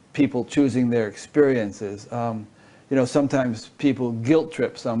people choosing their experiences. Sometimes people guilt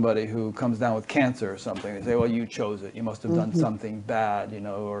trip somebody who comes down with cancer or something. They say, well, you chose it. You must have done something bad,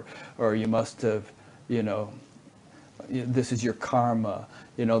 or you must have, this is your karma,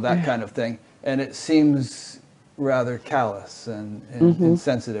 that kind of thing. And it seems rather callous and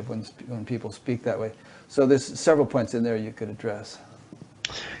insensitive when people speak that way. So there's several points in there you could address.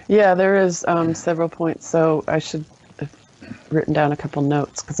 Yeah, there is several points. So I should have written down a couple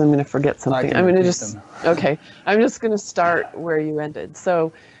notes because I'm going to forget something. I'm going to just okay. I'm just going to start where you ended.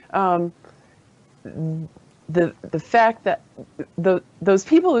 So the fact that those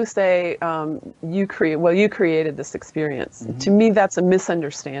people who say you created this experience, to me that's a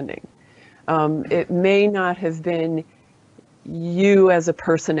misunderstanding. It may not have been you as a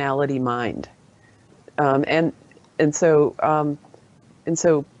personality mind, and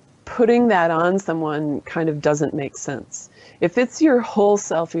so putting that on someone kind of doesn't make sense. If it's your whole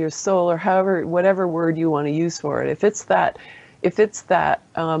self or your soul or whatever word you want to use for it, if it's that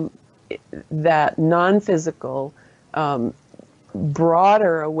non-physical,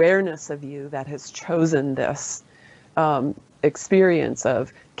 broader awareness of you that has chosen this experience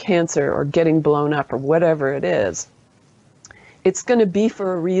of cancer or getting blown up or whatever it is, it's going to be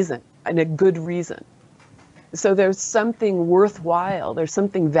for a reason, and a good reason. So there's something worthwhile, there's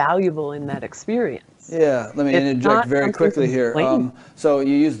something valuable in that experience. Yeah, let me interject very quickly here. So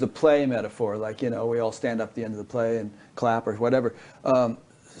you use the play metaphor, like, we all stand up at the end of the play and clap or whatever.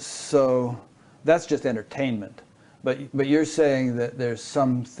 So that's just entertainment. But you're saying that there's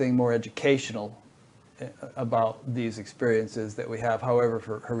something more educational about these experiences that we have,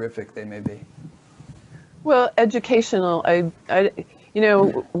 however horrific they may be. Well, educational,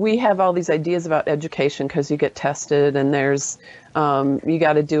 we have all these ideas about education because you get tested and there's, you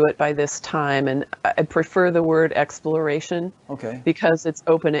got to do it by this time. And I prefer the word exploration Okay. because it's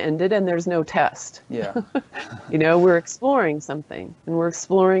open-ended and there's no test. Yeah. We're exploring something and we're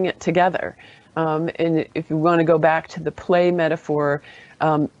exploring it together. And if you want to go back to the play metaphor,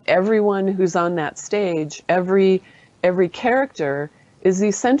 everyone who's on that stage, every character is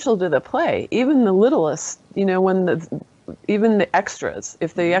essential to the play, even the littlest, even the extras.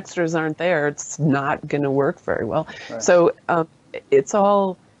 If the extras aren't there, it's not going to work very well. Right. So it's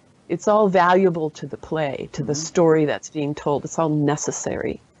all valuable to the play, to the story that's being told. It's all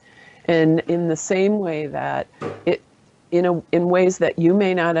necessary. And in the same way that in ways that you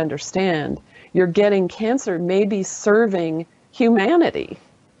may not understand, you're getting cancer may be serving humanity.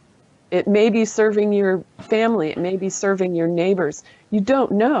 It may be serving your family. It may be serving your neighbors. You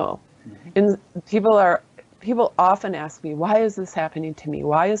don't know. And people often ask me, why is this happening to me?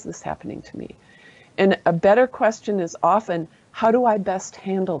 Why is this happening to me? And a better question is often, how do I best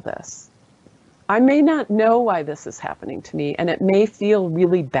handle this? I may not know why this is happening to me, and it may feel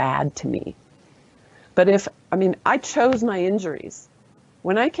really bad to me. But I chose my injuries.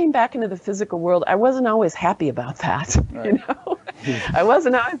 When I came back into the physical world, I wasn't always happy about that, Right. I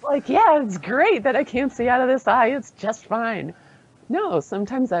wasn't always like, yeah, it's great that I can't see out of this eye. It's just fine. No,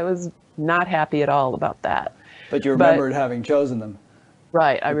 sometimes I was not happy at all about that. But you remembered having chosen them.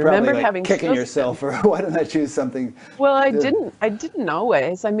 Right. I You're remembered probably, like, having kicking chosen yourself them. for why didn't I choose something? Well, I didn't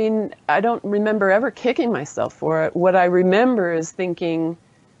always. I don't remember ever kicking myself for it. What I remember is thinking,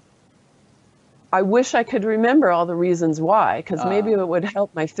 I wish I could remember all the reasons why, because maybe it would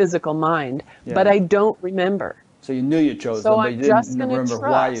help my physical mind, but I don't remember. So you knew you chose So them, but I'm you didn't just gonna remember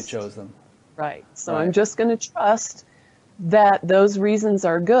why you trust. chose them. Right. So Right. I'm just going to trust that those reasons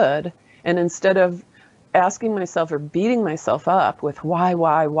are good. And instead of asking myself or beating myself up with why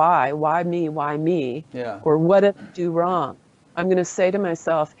me, Yeah. or what did I do wrong, I'm going to say to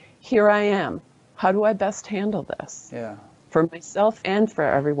myself, here I am. How do I best handle this? Yeah. For myself and for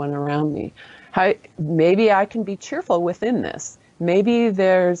everyone around me. Maybe I can be cheerful within this. Maybe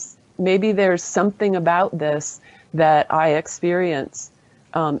there's something about this that I experience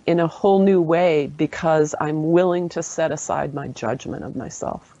in a whole new way because I'm willing to set aside my judgment of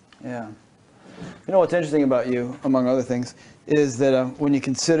myself. Yeah. You know what's interesting about you, among other things, is that when you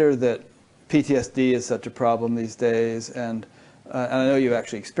consider that PTSD is such a problem these days, and I know you've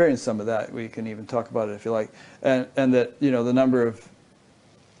actually experienced some of that. We can even talk about it if you like, and that the number of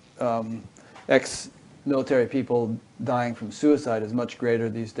ex-military people dying from suicide is much greater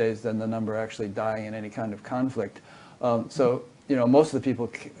these days than the number actually dying in any kind of conflict. So most of the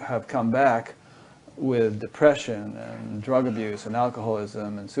people have come back with depression and drug abuse and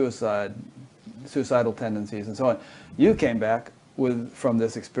alcoholism and suicidal tendencies and so on. You came back from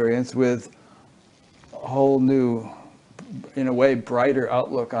this experience with a whole new, in a way, brighter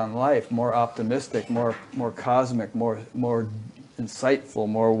outlook on life, more optimistic, more cosmic, more insightful,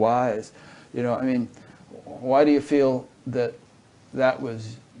 more wise. Why do you feel that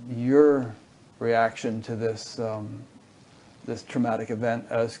was your reaction to this this traumatic event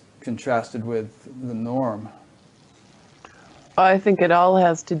as contrasted with the norm? I think it all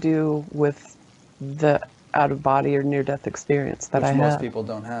has to do with the out-of-body or near-death experience that I Which had. most people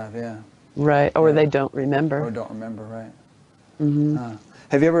don't have, yeah. Right, or Yeah. they don't remember. Or don't remember, right. Mm-hmm.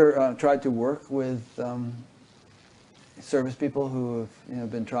 Have you ever tried to work with service people who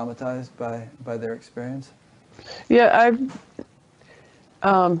have been traumatized by their experience? Yeah,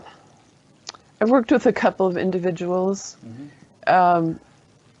 I've worked with a couple of individuals. Mm-hmm.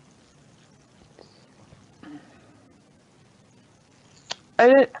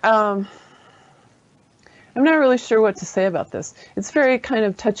 I'm not really sure what to say about this. It's a very kind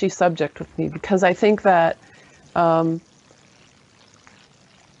of touchy subject with me because I think that a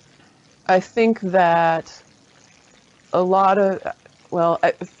lot of,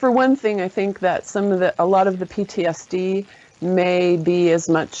 for one thing, I think that a lot of the PTSD may be as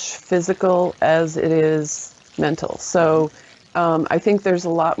much physical as it is mental. So I think there's a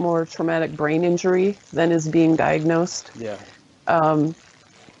lot more traumatic brain injury than is being diagnosed. Yeah.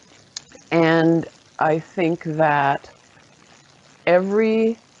 And I think that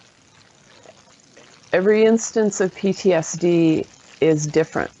every instance of PTSD is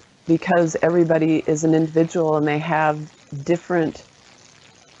different because everybody is an individual and they have different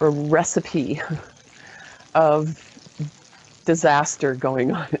recipe of disaster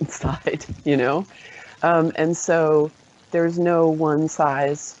going on inside, And so there's no one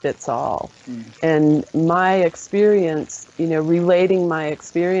size fits all. And my experience, relating my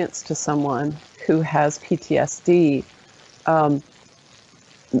experience to someone who has PTSD,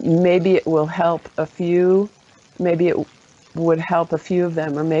 maybe it will help a few, maybe it would help a few of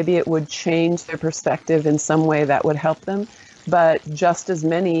them, or maybe it would change their perspective in some way that would help them. But just as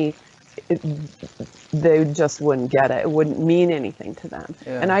many, they just wouldn't get it. It wouldn't mean anything to them.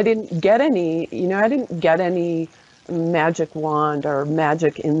 Yeah. And I didn't get any, I didn't get any magic wand or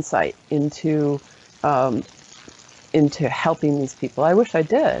magic insight into helping these people. I wish I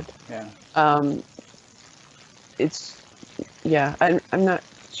did. Yeah. I'm not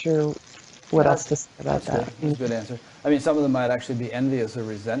sure what else to say about that. That's a good answer. I mean, some of them might actually be envious or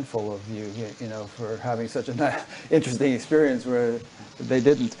resentful of you, for having such an interesting experience where they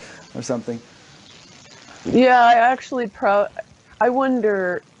didn't, or something. Yeah, I actually I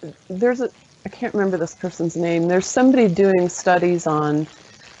wonder, I can't remember this person's name. There's somebody doing studies on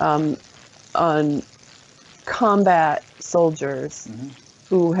combat soldiers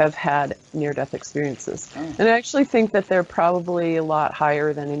who have had near-death experiences. Oh. And I actually think that they're probably a lot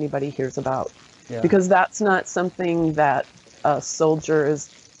higher than anybody hears about. Yeah. Because that's not something that a soldier is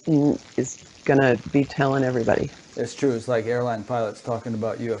going to be telling everybody. It's true. It's like airline pilots talking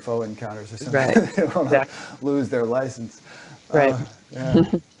about UFO encounters or something. Right. They don't want to lose their license. Right. Yeah.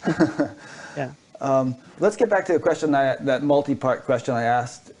 Yeah. Let's get back to the question, that multi-part question I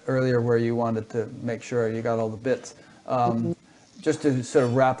asked earlier, where you wanted to make sure you got all the bits. Just to sort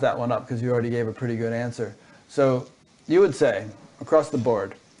of wrap that one up, because you already gave a pretty good answer. So you would say, across the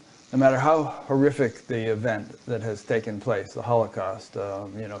board, no matter how horrific the event that has taken place, the Holocaust,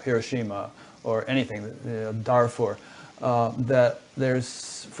 Hiroshima, or anything, Darfur, that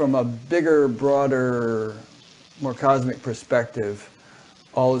there's, from a bigger, broader, more cosmic perspective,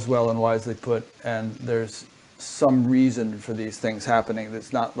 all is well and wisely put, and there's some reason for these things happening.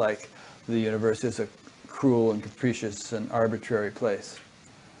 It's not like the universe is a cruel and capricious and arbitrary place.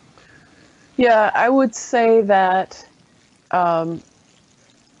 Yeah, I would say that,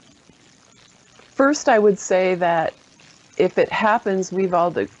 first I would say that if it happens, we've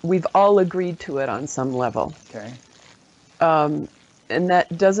all agreed to it on some level. Okay. And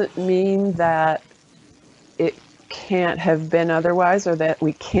that doesn't mean that it can't have been otherwise, or that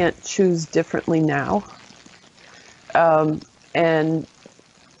we can't choose differently now. And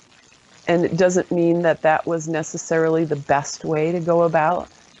it doesn't mean that that was necessarily the best way to go about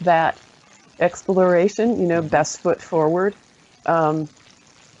that exploration, best foot forward.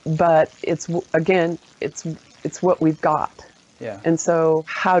 But it's what we've got. Yeah. And so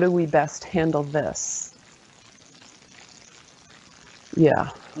how do we best handle this?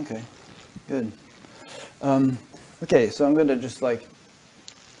 Yeah. Okay, good. Okay, so I'm going to just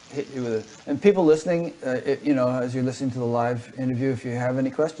hit you with it. And people listening, as you're listening to the live interview, if you have any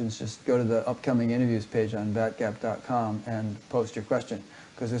questions, just go to the upcoming interviews page on batgap.com and post your question,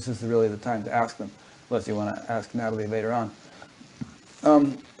 because this is really the time to ask them, unless you want to ask Natalie later on.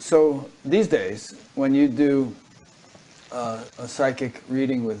 So these days, when you do a psychic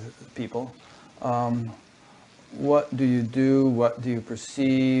reading with people, what do you do? What do you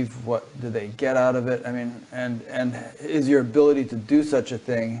perceive? What do they get out of it? I mean, and has your ability to do such a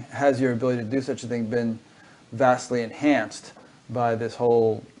thing been vastly enhanced by this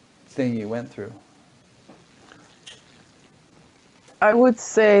whole thing you went through? I would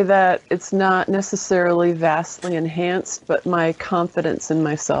say that it's not necessarily vastly enhanced, but my confidence in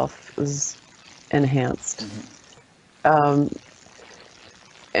myself is enhanced.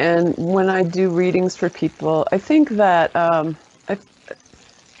 And when I do readings for people, I think that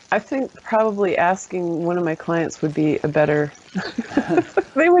I think probably asking one of my clients would be a better.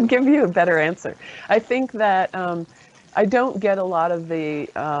 They would give you a better answer. I think that I don't get a lot of the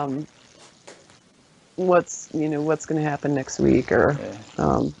what's going to happen next week, or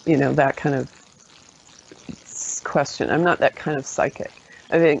that kind of question. I'm not that kind of psychic.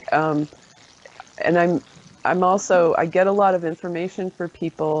 I think, and I'm also, I get a lot of information for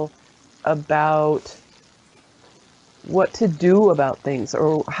people about what to do about things,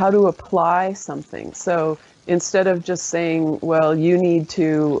 or how to apply something. So instead of just saying, well, you need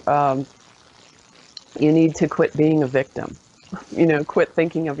to quit being a victim, quit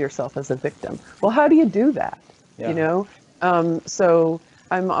thinking of yourself as a victim. Well, how do you do that? Yeah. So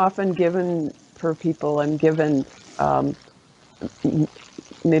I'm often given, for people, I'm given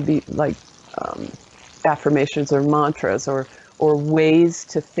maybe like affirmations or mantras, or ways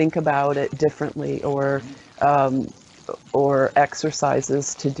to think about it differently, or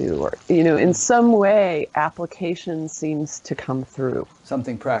exercises to do, or in some way application seems to come through.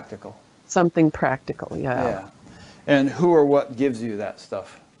 Something practical. Something practical, yeah. Yeah. And who or what gives you that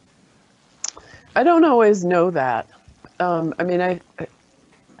stuff? I don't always know that. I mean,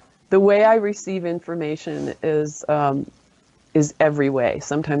 the way I receive information is every way.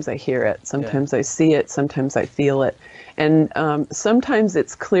 Sometimes I hear it, sometimes I see it, sometimes I feel it. And sometimes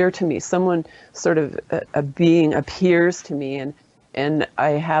it's clear to me. Someone sort of a being appears to me, and I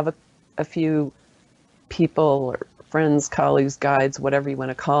have a few people or friends, colleagues, guides, whatever you want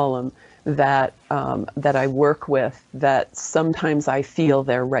to call them, that I work with, that sometimes I feel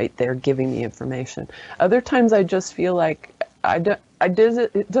they're right there giving me information. Other times I just feel like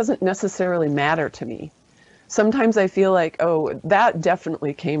it doesn't necessarily matter to me. Sometimes I feel like, oh, that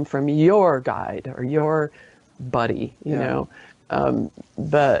definitely came from your guide or your buddy, you know.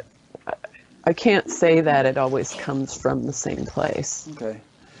 But I can't say that it always comes from the same place. Okay.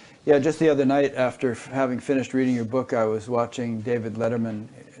 Yeah, just the other night, after having finished reading your book, I was watching David Letterman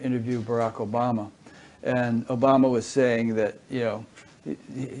interview Barack Obama. And Obama was saying that, you know,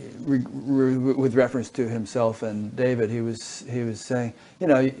 with reference to himself and David, he was saying, you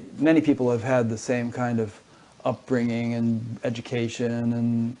know, many people have had the same kind of upbringing and education,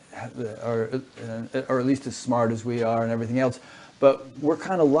 and or at least as smart as we are and everything else, but we're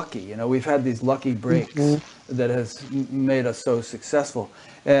kind of lucky, you know. We've had these lucky breaks that has made us so successful.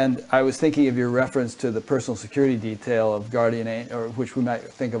 And I was thinking of your reference to the personal security detail of or which we might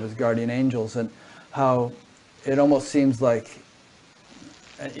think of as guardian angels, and how it almost seems like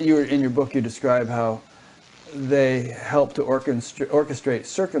in your book you describe how they help to orchestrate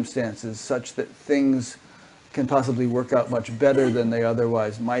circumstances such that things can possibly work out much better than they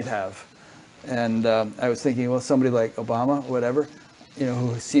otherwise might have. And I was thinking, well, somebody like Obama, whatever, you know,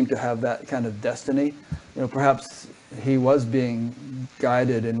 who seemed to have that kind of destiny, you know, perhaps he was being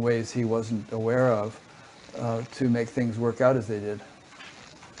guided in ways he wasn't aware of to make things work out as they did.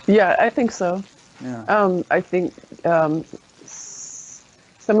 Yeah, I think so. Yeah. I think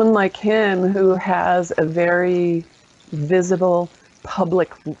someone like him who has a very visible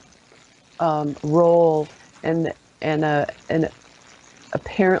public role and an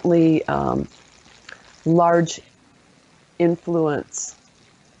apparently large influence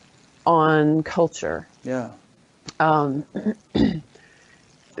on culture. Yeah.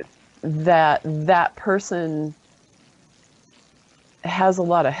 That person has a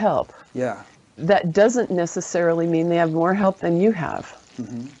lot of help. Yeah. That doesn't necessarily mean they have more help than you have.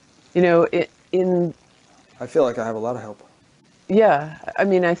 You know, I feel like I have a lot of help. Yeah, I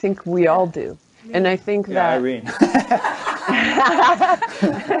mean, I think we all do. And I think that... Irene.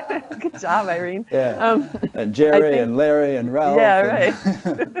 Good job, Irene. Yeah. And Jerry and Larry and Ralph. Yeah, right.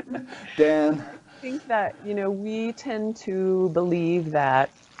 And Dan. I think that, you know, we tend to believe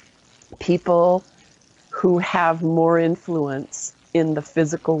that people who have more influence in the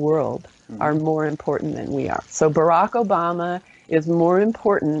physical world are more important than we are. So Barack Obama is more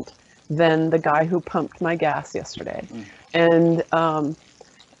important than the guy who pumped my gas yesterday. And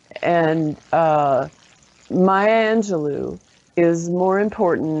Maya Angelou is more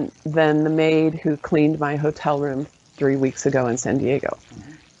important than the maid who cleaned my hotel room 3 weeks ago in San Diego.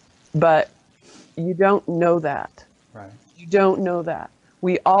 But you don't know that. Right. You don't know that.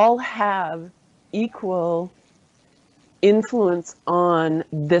 We all have equal influence on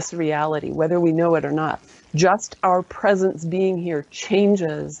this reality, whether we know it or not. Just our presence being here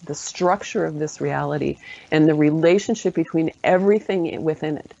changes the structure of this reality and the relationship between everything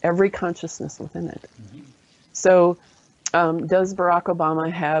within it, every consciousness within it. So does Barack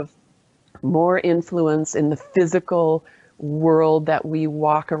Obama have more influence in the physical world that we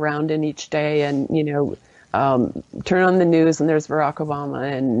walk around in each day, and, you know, turn on the news and there's Barack Obama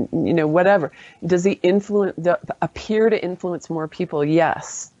and, you know, whatever. Does he appear to influence more people?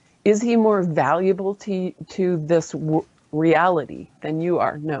 Yes. Is he more valuable to this reality than you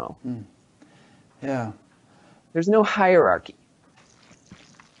are? No. Yeah. There's no hierarchy.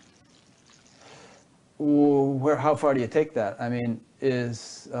 How far do you take that? I mean,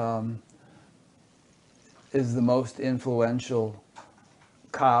 is the most influential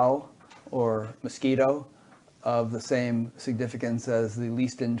cow or mosquito of the same significance as the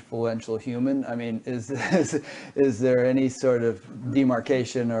least influential human? I mean, is there any sort of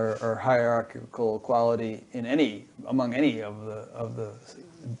demarcation or hierarchical quality among any of the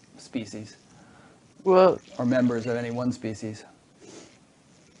species? Well, or members of any one species?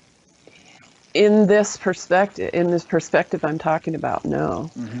 In this perspective I'm talking about,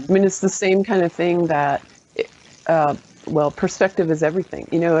 no. I mean, it's the same kind of thing that, perspective is everything.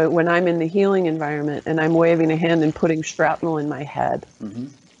 You know, when I'm in the healing environment and I'm waving a hand and putting shrapnel in my head,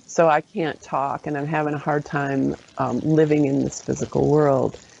 so I can't talk and I'm having a hard time living in this physical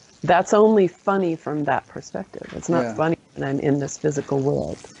world, That's only funny from that perspective. It's not Yeah. funny when I'm in this physical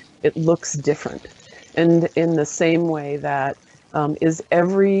world. It looks different. And in the same way that is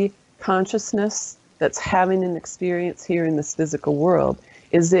every consciousness that's having an experience here in this physical world,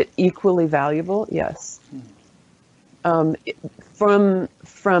 is it equally valuable? Yes. From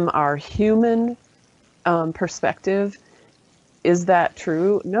our human perspective, is that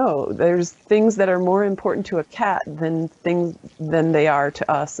true? No. There's things that are more important to a cat than they are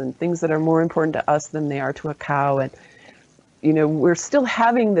to us, and things that are more important to us than they are to a cow. And we're still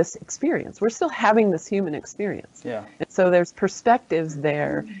having this experience. We're still having this human experience. Yeah. And so there's perspectives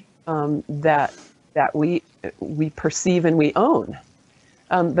there that we perceive and we own.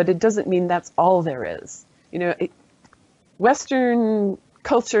 But it doesn't mean that's all there is. Western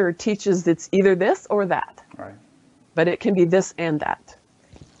culture teaches it's either this or that. Right. But it can be this and that.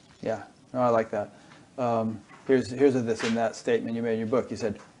 Yeah. No, I like that. Here's a this in that statement you made in your book. You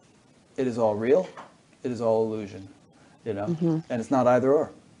said, "It is all real. It is all illusion." And it's not either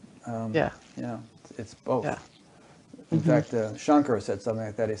or. Yeah. It's both. Yeah. In fact, Shankara said something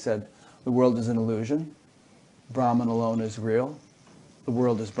like that. He said, "The world is an illusion. Brahman alone is real. The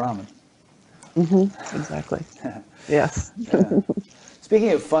world is Brahman." Exactly. Yes. Yeah.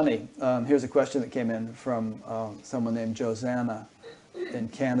 Speaking of funny, here's a question that came in from someone named Josanna in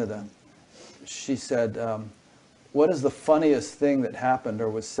Canada. She said, "What is the funniest thing that happened or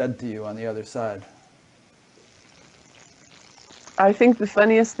was said to you on the other side?" I think the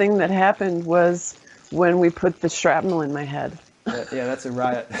funniest thing that happened was when we put the shrapnel in my head. Yeah, that's a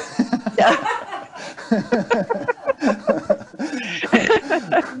riot. Yeah.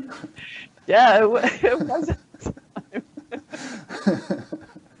 Yeah, it was.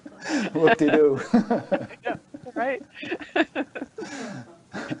 Whoop-de-doo. Yeah, right?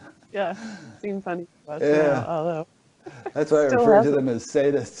 Yeah, seemed funny to us. Yeah. Although That's why I Still refer to hasn't. them as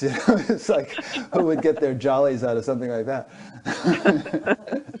sadists. It's like, who would get their jollies out of something like that?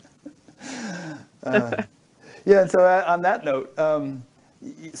 Yeah, and so on that note,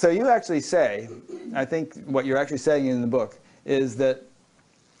 so you actually say, I think what you're actually saying in the book is that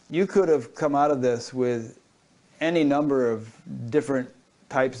you could have come out of this with any number of different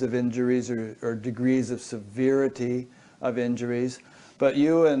types of injuries or degrees of severity of injuries, but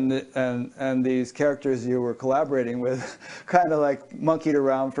you and these characters you were collaborating with kind of like monkeyed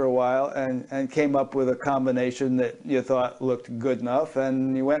around for a while and came up with a combination that you thought looked good enough,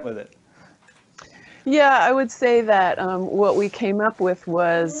 and you went with it. Yeah, I would say that what we came up with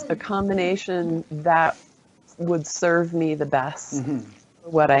was a combination that would serve me the best for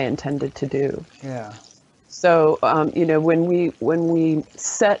what I intended to do. Yeah. So, when we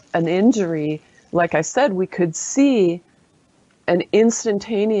set an injury, like I said, we could see an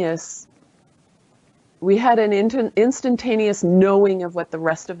instantaneous, we had an instantaneous knowing of what the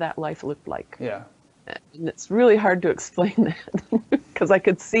rest of that life looked like. Yeah. And it's really hard to explain that because I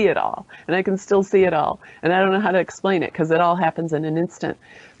could see it all, and I can still see it all, and I don't know how to explain it because it all happens in an instant.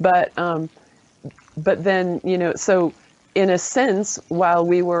 But then, so in a sense, while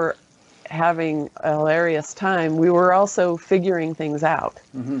we were having a hilarious time, we were also figuring things out.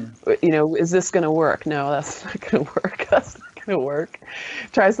 Is this going to work? No, that's not going to work. That's not going to work.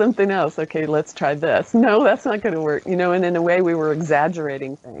 Try something else. Okay, let's try this. No, that's not going to work. And in a way, we were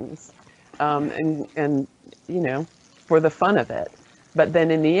exaggerating things. And for the fun of it. But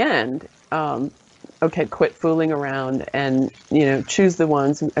then in the end, okay, quit fooling around and, choose the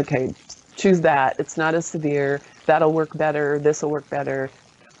ones, okay, choose that. It's not as severe. That'll work better. This'll work better.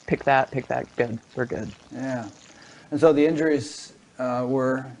 Pick that. Good. We're good. Yeah. And so the injuries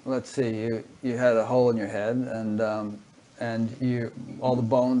were, let's see, you had a hole in your head, and all the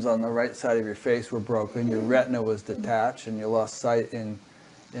bones on the right side of your face were broken. Your retina was detached, and you lost sight in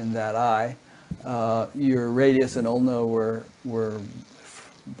that eye. Your radius and ulna were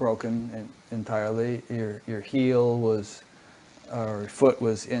broken entirely. Your heel was, or foot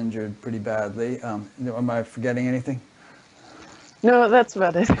was injured pretty badly. Am I forgetting anything? No, that's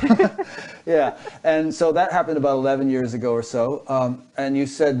about it. Yeah, and so that happened about 11 years ago or so. And you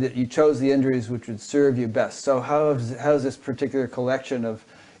said that you chose the injuries which would serve you best. So how has this particular collection of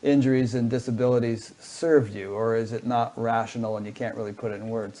injuries and disabilities served you, or is it not rational and you can't really put it in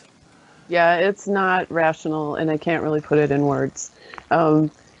words? Yeah, it's not rational, and I can't really put it in words.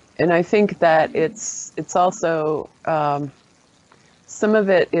 And I think that it's also, some of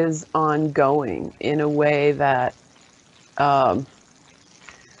it is ongoing in a way that,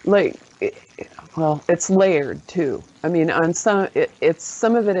 it's layered too. I mean, on some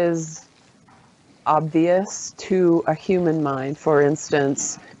of it is obvious to a human mind. For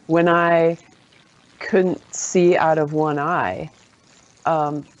instance, when I couldn't see out of one eye,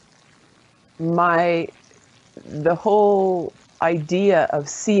 the whole idea of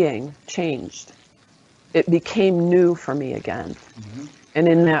seeing changed. It became new for me again. Mm-hmm. And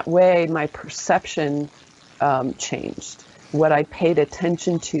in that way, my perception changed. What I paid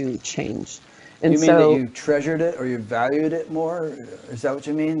attention to changed. And you mean that you treasured it or you valued it more? Is that what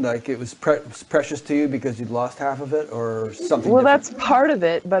you mean? Like it was precious to you because you'd lost half of it or something Well, different? that's part of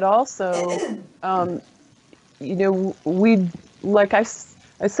it, but also, you know, like I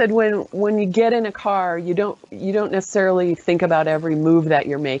said, when you get in a car, you don't necessarily think about every move that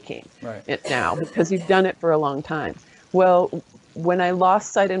you're making now because you've done it for a long time. Well, when I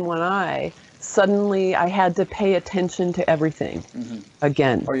lost sight in one eye, suddenly I had to pay attention to everything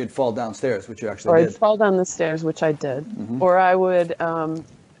again. Or you'd fall downstairs, which you actually did. Or I'd fall down the stairs, which I did. Or I would,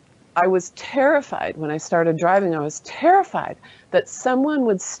 I was terrified when I started driving. I was terrified that someone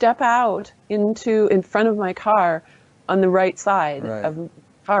would step out in front of my car on the right side of the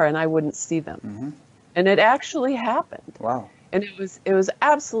car and I wouldn't see them. And it actually happened. Wow. And it was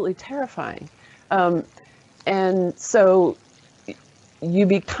absolutely terrifying. And so you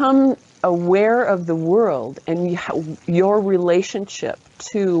become aware of the world and your relationship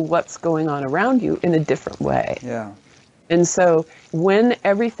to what's going on around you in a different way. Yeah. And so when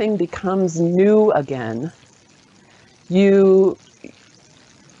everything becomes new again, you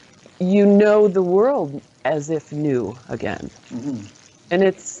know the world as if new again. And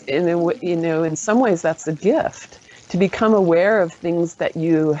it's, in some ways that's a gift, to become aware of things that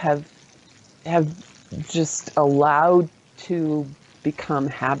you have just allowed to become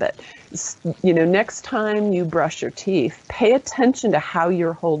habit. Next time you brush your teeth, pay attention to how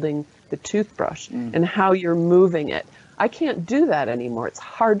you're holding the toothbrush and how you're moving it. I can't do that anymore. It's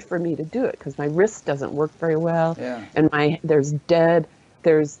hard for me to do it because my wrist doesn't work very well. Yeah. And there's dead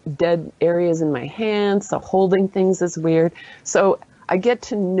areas in my hands, so holding things is weird. So I get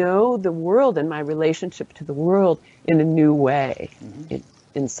to know the world and my relationship to the world in a new way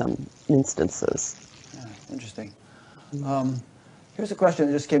in some instances. Yeah, interesting. Here's a question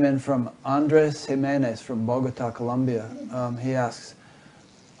that just came in from Andres Jimenez from Bogota, Colombia. He asks,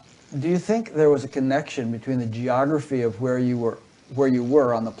 do you think there was a connection between the geography of where you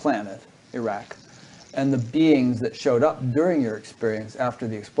were on the planet, Iraq, and the beings that showed up during your experience after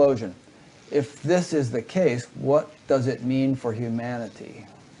the explosion? If this is the case, what does it mean for humanity?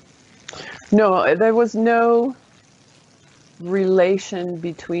 No, there was no relation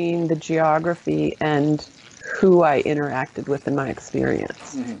between the geography and who I interacted with in my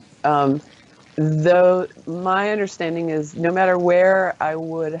experience. Though my understanding is no matter where I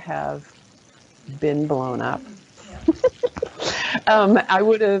would have been blown up, I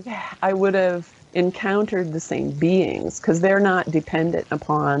would have encountered the same beings because they're not dependent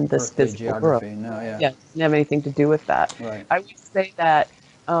upon this physical world. No, yeah. Yeah, it doesn't have anything to do with that. Right. I would say that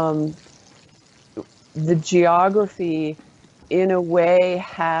the geography in a way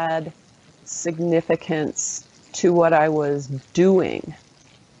had significance to what I was doing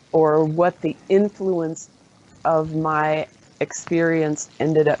or what the influence of my experience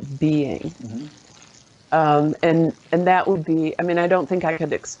ended up being. And that would be, I don't think I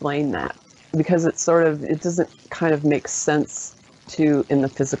could explain that because it doesn't kind of make sense in the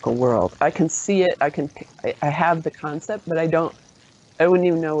physical world. I can see it, I have the concept, but I wouldn't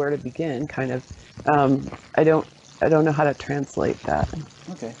even know where to begin, kind of. I don't know how to translate that.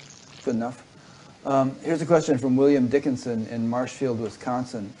 Okay, good enough. Here's a question from William Dickinson in Marshfield,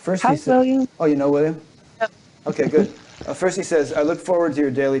 Wisconsin. First, Hi, William. Oh, you know William? Yep. Okay, good. First he says, I look forward to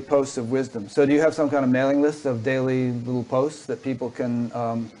your daily posts of wisdom. So do you have some kind of mailing list of daily little posts that people can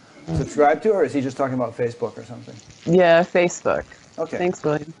subscribe to, or is he just talking about Facebook or something? Yeah, Facebook. Okay. Thanks,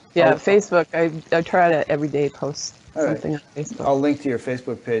 William. Yeah, Facebook. I try to every day post something on Facebook. I'll link to your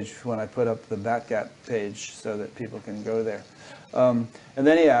Facebook page when I put up the Batgap page so that people can go there. And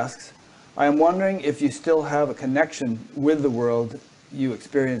then he asks, I am wondering if you still have a connection with the world you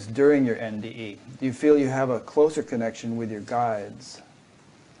experienced during your NDE. Do you feel you have a closer connection with your guides?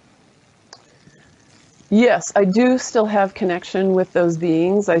 Yes, I do still have connection with those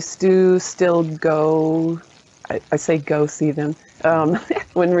beings. I do still go, I say go see them,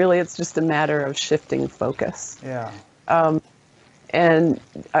 when really it's just a matter of shifting focus. Yeah. And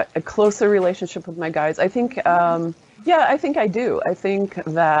a closer relationship with my guides. I think, I think I do. I think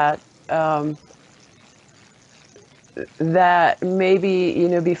that that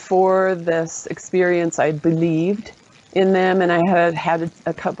maybe, before this experience, I believed in them and I had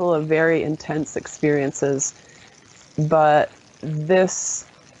a couple of very intense experiences, but this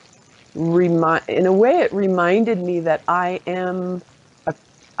in a way it reminded me that I am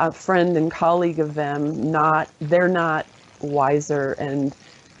a friend and colleague of them. They're not wiser and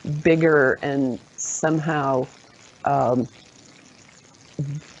bigger and somehow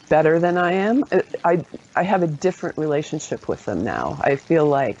better than I am. I have a different relationship with them now. I feel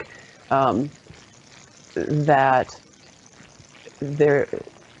like that they're.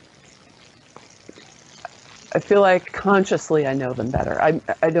 I feel like consciously I know them better.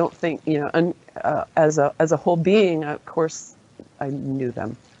 I don't think, as a whole being, of course I knew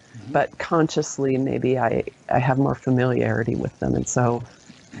them, but consciously maybe I have more familiarity with them, and so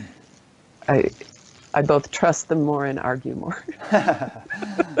I both trust them more and argue more.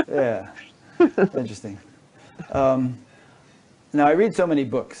 Yeah, interesting. Now, I read so many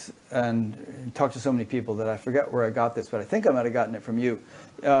books and talk to so many people that I forget where I got this, but I think I might have gotten it from you.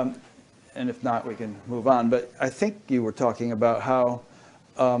 And if not, we can move on. But I think you were talking about how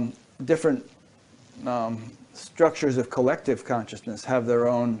different structures of collective consciousness have their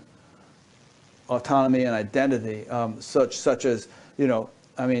own autonomy and identity, such as,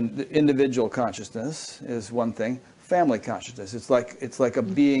 the individual consciousness is one thing. Family consciousness, it's like a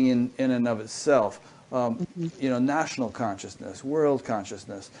being in and of itself. National consciousness, world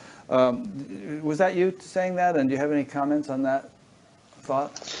consciousness. Was that you saying that? And do you have any comments on that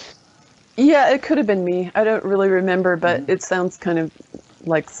thought? Yeah, it could have been me. I don't really remember, but it sounds kind of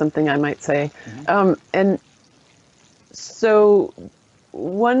like something I might say. And so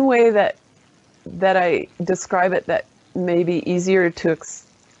one way that I describe it that may be easier to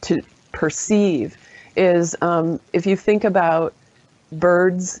perceive is if you think about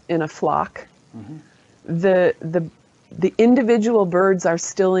birds in a flock, the individual birds are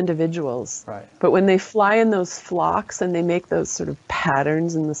still individuals. Right. But when they fly in those flocks and they make those sort of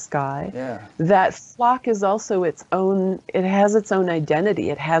patterns in the sky, that flock is also its own, it has its own identity,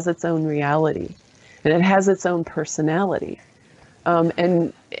 it has its own reality, and it has its own personality.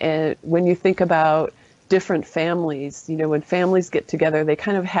 And when you think about different families, when families get together, they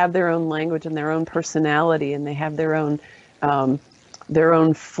kind of have their own language and their own personality, and they have their own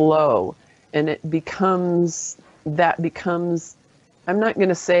flow. And it becomes, I'm not going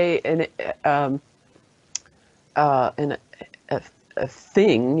to say a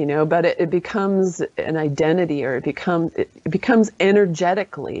thing, but it becomes an identity, or it becomes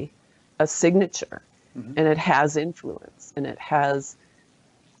energetically a signature, and it has influence, and it has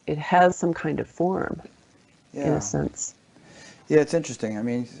some kind of form, in a sense. Yeah, it's interesting. I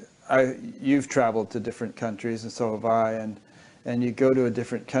mean, you've traveled to different countries, and so have I, and you go to a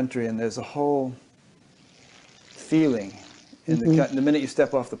different country, and there's a whole feeling in the minute you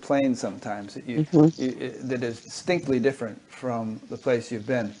step off the plane sometimes that that is distinctly different from the place you've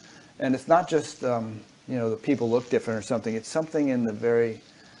been. And it's not just the people look different or something. It's something in the very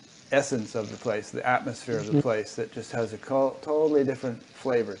essence of the place, the atmosphere of the place, that just has a totally different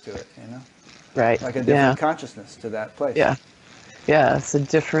flavor to it, Right. Like a different consciousness to that place. Yeah, it's a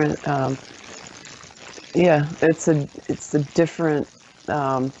different it's a different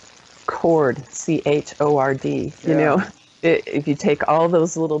chord, CHORD. If you take all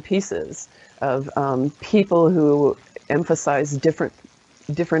those little pieces of people who emphasize different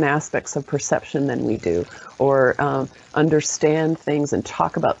aspects of perception than we do, or understand things and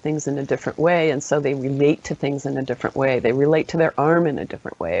talk about things in a different way, and so they relate to things in a different way. They relate to their arm in a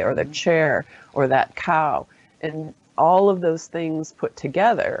different way, or their chair, or that cow, and all of those things put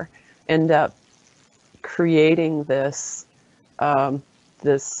together end up creating this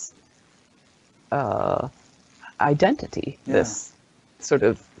identity, this sort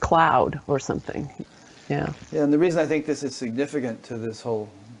of cloud or something. Yeah, and the reason I think this is significant to this whole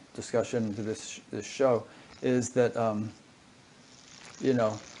discussion, to this show, is that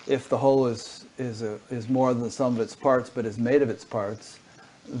if the whole is more than the sum of its parts, but is made of its parts,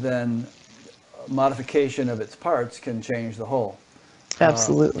 then modification of its parts can change the whole.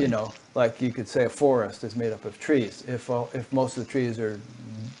 Absolutely. Like you could say a forest is made up of trees. If most of the trees are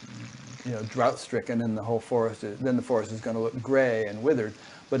drought stricken, and the whole forest then the forest is going to look gray and withered.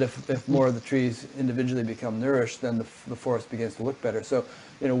 But if more of the trees individually become nourished, then the forest begins to look better. So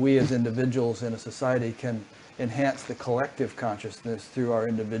we as individuals in a society can enhance the collective consciousness through our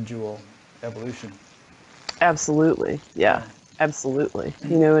individual evolution. Absolutely. Yeah. Absolutely.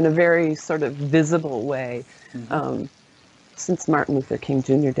 In a very sort of visible way. Since Martin Luther King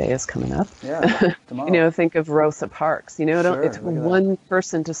Jr. Day is coming up. Yeah, tomorrow. Think of Rosa Parks. Sure, it's one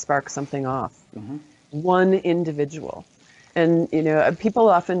person to spark something off. One individual. And, people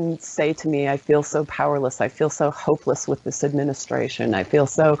often say to me, I feel so powerless. I feel so hopeless with this administration. I feel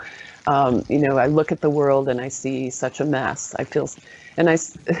so, I look at the world and I see such a mess.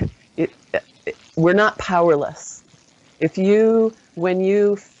 We're not powerless. When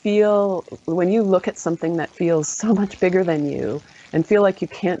you look at something that feels so much bigger than you, and feel like you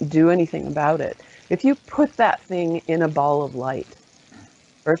can't do anything about it, if you put that thing in a ball of light,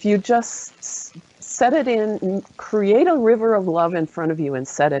 or if you just set it in, create a river of love in front of you and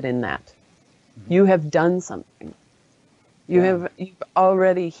set it in that, you have done something. You've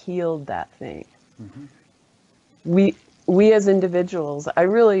already healed that thing. We as individuals, I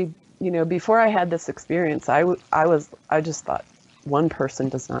really, before I had this experience, I just thought one person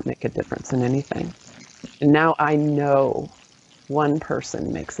does not make a difference in anything. And now I know one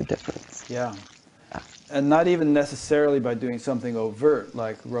person makes a difference. Yeah. And not even necessarily by doing something overt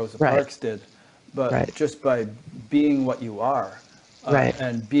like Rosa Parks did, but just by being what you are,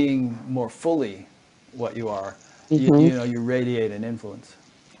 and being more fully what you are. You radiate an influence.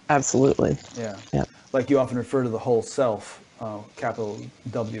 Absolutely. Yeah. Like you often refer to the whole self, capital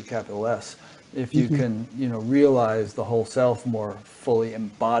W, capital S. If you can, realize the whole self more fully,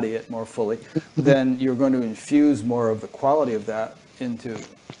 embody it more fully, then you're going to infuse more of the quality of that into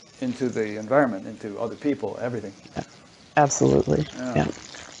the environment, into other people, everything. Absolutely. Yeah.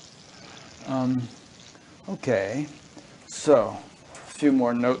 Okay. So, a few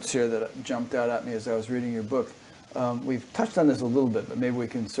more notes here that jumped out at me as I was reading your book. We've touched on this a little bit, but maybe we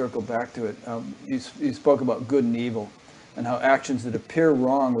can circle back to it. You spoke about good and evil, and how actions that appear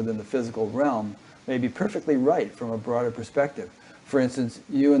wrong within the physical realm may be perfectly right from a broader perspective. For instance,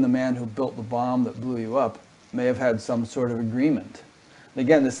 you and the man who built the bomb that blew you up may have had some sort of agreement. And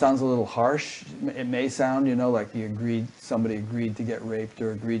again, this sounds a little harsh. It may sound, like somebody agreed to get raped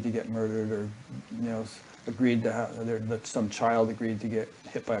or agreed to get murdered, or, agreed to have, that some child agreed to get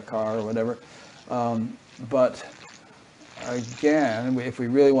hit by a car or whatever. But again, if we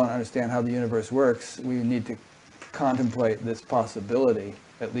really want to understand how the universe works, we need to contemplate this possibility,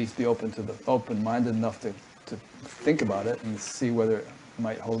 at least be open-minded enough to think about it and see whether it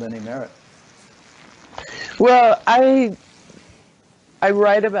might hold any merit. Well, I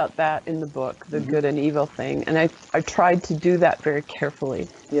write about that in the book, the good and evil thing, and I tried to do that very carefully.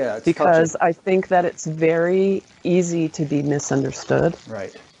 Yeah, it's because touching. I think that it's very easy to be misunderstood.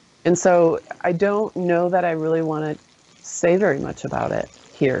 Right. And so I don't know that I really want to say very much about it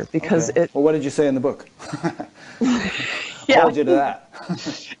here, because Well, what did you say in the book? Yeah. Hold you to that.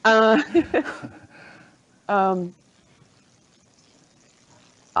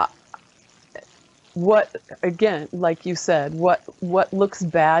 What, again, like you said, what looks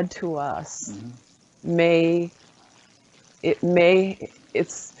bad to us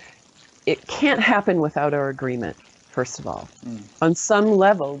it can't happen without our agreement, first of all. On some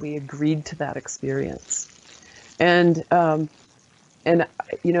level, we agreed to that experience. And I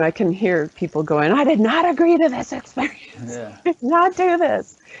can hear people going, I did not agree to this experience. Yeah. I did not do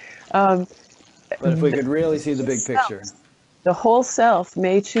this. But if we could really see the big picture. The whole self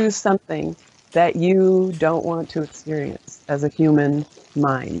may choose something that you don't want to experience as a human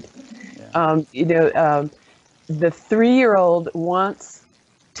mind. Yeah. The 3-year-old wants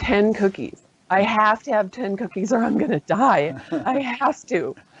 10 cookies. I have to have 10 cookies or I'm going to die. I have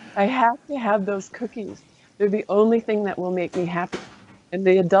to have those cookies. They're the only thing that will make me happy. And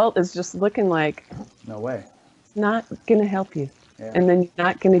the adult is just looking like, no way. It's not going to help you. Yeah. And then you're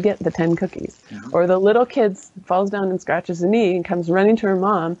not going to get the 10 cookies. Or the little kid falls down and scratches a knee and comes running to her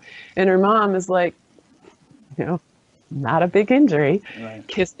mom, and her mom is like, not a big injury. Right.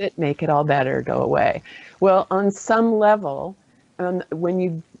 Kiss it, make it all better, go away. Well, on some level, when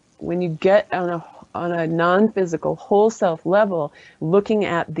you get on a non-physical, whole self level, looking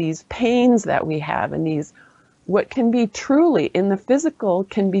at these pains that we have and these, what can be truly, in the physical,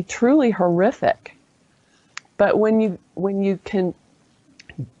 can be truly horrific. But when you can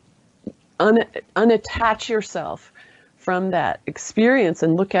unattach yourself from that experience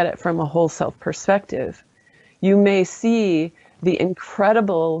and look at it from a whole self perspective, you may see the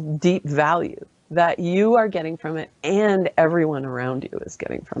incredible deep value that you are getting from it and everyone around you is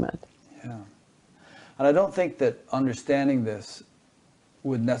getting from it. Yeah. And I don't think that understanding this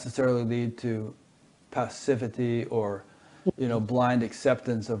would necessarily lead to passivity or, blind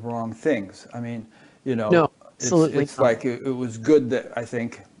acceptance of wrong things. I mean, No. Absolutely. It's like it was good that, I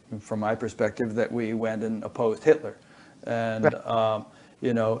think, from my perspective, that we went and opposed Hitler. And,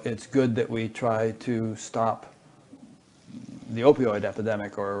 it's good that we try to stop the opioid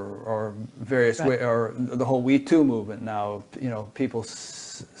epidemic or various ways, or the whole We Too movement now, people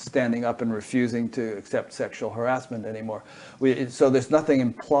standing up and refusing to accept sexual harassment anymore. So there's nothing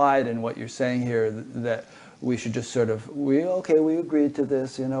implied in what you're saying here that we should just sort of, we agreed to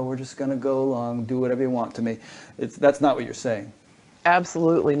this, we're just going to go along, do whatever you want to me. That's not what you're saying.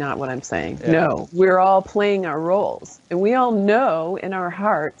 Absolutely not what I'm saying. Yeah. No, we're all playing our roles, and we all know in our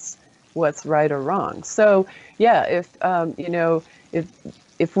hearts what's right or wrong. So yeah, if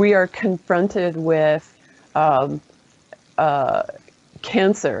if we are confronted with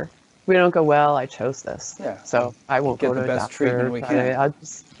cancer, we don't go, well, I chose this, Yeah. so I won't Get go the to a best doctor. treatment we can. I'll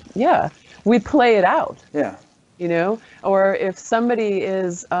just, yeah, we play it out. Yeah. You know, or if somebody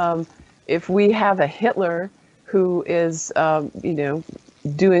is, if we have a Hitler who is, you know,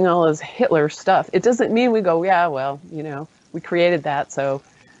 doing all his Hitler stuff, it doesn't mean we go, yeah, well, you know, we created that, so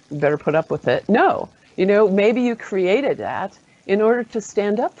we better put up with it. No, you know, maybe you created that in order to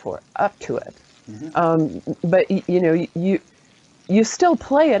stand up to it. But you know, you still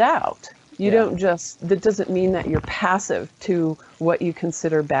play it out. You Yeah. don't just, that doesn't mean that you're passive to what you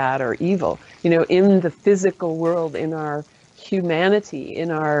consider bad or evil. You know, in the physical world, in our humanity, in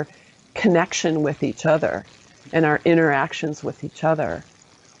our connection with each other, and our interactions with each other,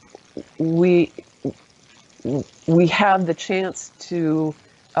 we have the chance to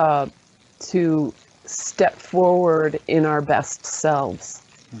step forward in our best selves.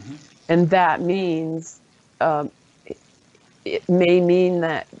 And that means, it may mean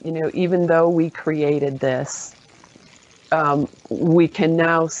that, you know, even though we created this, we can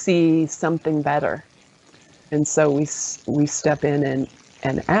now see something better. And so we step in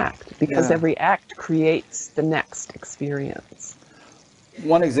and act, because Yeah. every act creates the next experience.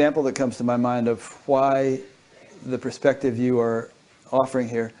 One example that comes to my mind of why the perspective you are offering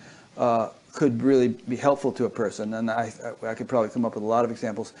here could really be helpful to a person, and I could probably come up with a lot of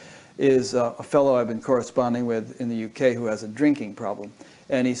examples, is a fellow I've been corresponding with in the UK who has a drinking problem.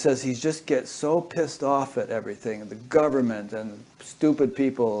 And he says he just gets so pissed off at everything, the government and stupid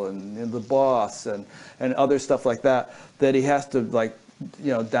people and the boss and other stuff like that, that he has to, like,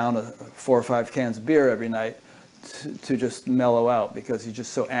 you know, down 4 or 5 cans of beer every night to just mellow out, because he's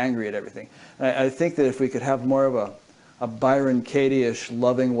just so angry at everything. And I think that if we could have more of a Byron Katie-ish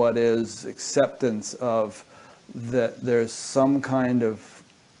loving what is, acceptance of that there's some kind of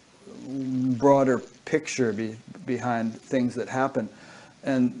broader picture behind things that happen,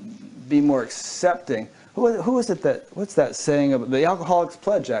 and be more accepting. Who is it that, what's that saying about the Alcoholics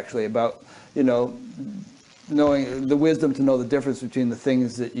Pledge, actually, about, you know, knowing the wisdom to know the difference between the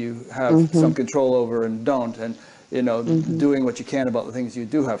things that you have some control over and don't, and, you know, doing what you can about the things you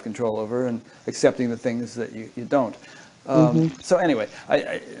do have control over, and accepting the things that you don't. So anyway,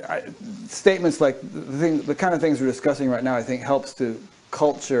 statements like the kind of things we're discussing right now, I think, helps to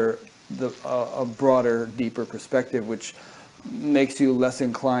culture a broader, deeper perspective, which makes you less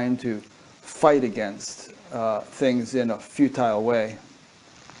inclined to fight against things in a futile way.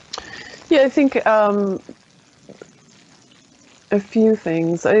 Yeah, I think a few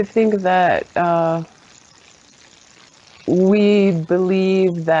things. I think that we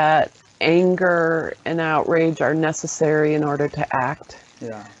believe that anger and outrage are necessary in order to act.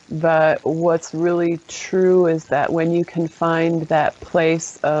 Yeah. But what's really true is that when you can find that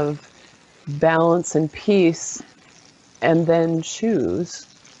place of balance and peace, and then choose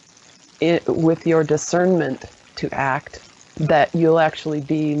with your discernment to act, that you'll actually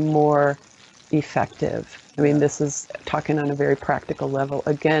be more effective. I mean, this is talking on a very practical level.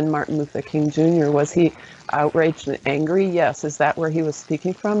 Again, Martin Luther King Jr., was he outraged and angry? Yes. Is that where he was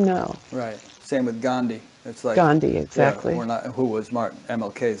speaking from? No. Right. Same with Gandhi. It's like Gandhi, exactly. Yeah, we're not, who was Martin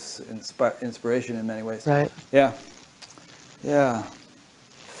MLK's inspiration in many ways. Right. Yeah. Yeah.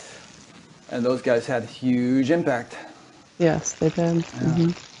 And those guys had huge impact. Yes, they did.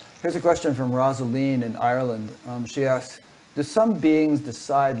 Yeah. Here's a question from Rosaline in Ireland. She asks, do some beings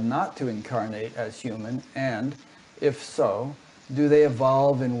decide not to incarnate as human? And if so, do they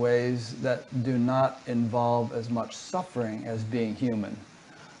evolve in ways that do not involve as much suffering as being human?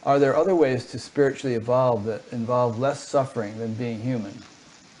 Are there other ways to spiritually evolve that involve less suffering than being human?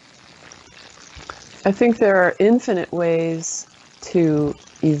 I think there are infinite ways to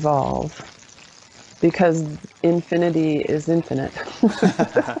evolve, because infinity is infinite.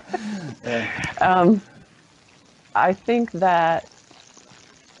 Yeah. I think that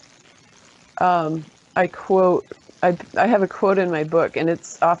I have a quote in my book, and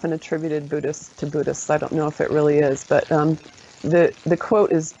it's often attributed to Buddhists. I don't know if it really is, but the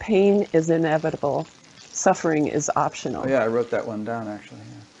quote is, "Pain is inevitable, suffering is optional." Oh yeah, I wrote that one down, actually.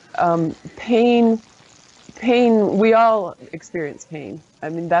 Yeah. Pain, we all experience pain. I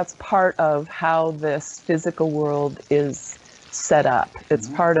mean, that's part of how this physical world is set up. It's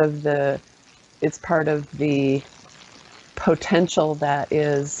part of the potential that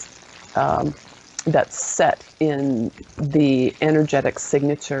is that's set in the energetic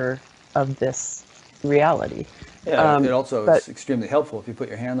signature of this reality. Yeah, it also is extremely helpful if you put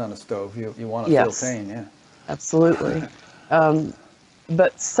your hand on a stove. You want to feel pain, yeah. Absolutely.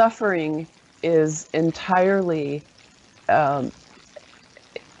 But suffering is entirely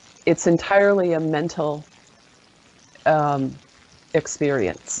it's entirely a mental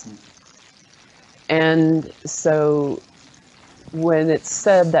experience. And so when it's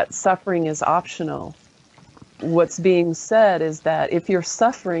said that suffering is optional, what's being said is that if you're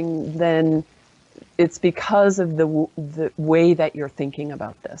suffering, then it's because of the way that you're thinking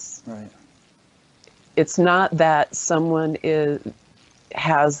about this. Right. It's not that someone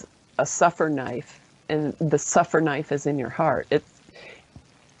has a suffer knife and the suffer knife is in your heart.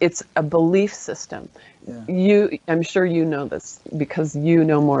 It's a belief system. Yeah. I'm sure you know this because you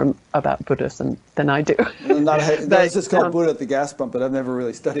know more about Buddhism than I do. It's just called Buddha at the gas pump, but I've never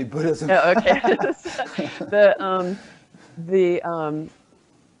really studied Buddhism. Oh, okay.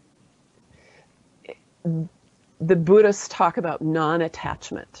 The Buddhists talk about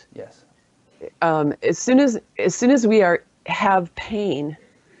non-attachment. Yes. As soon as we have pain,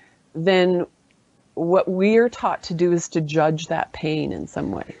 then what we're taught to do is to judge that pain in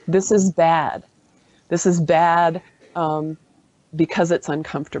some way. This is bad. This is bad because it's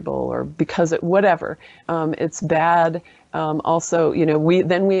uncomfortable or because whatever. It's bad. Also,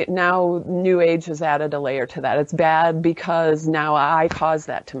 now New Age has added a layer to that. It's bad because now I caused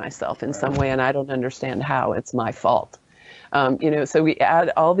that to myself in some way and I don't understand how. It's my fault. So we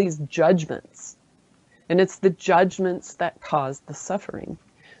add all these judgments, and it's the judgments that cause the suffering.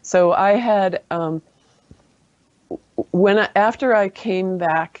 So I had, after I came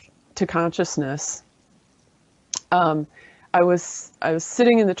back to consciousness, I was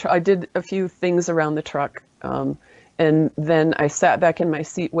sitting in the truck. I did a few things around the truck, and then I sat back in my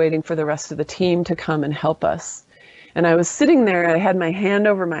seat waiting for the rest of the team to come and help us. And I was sitting there, and I had my hand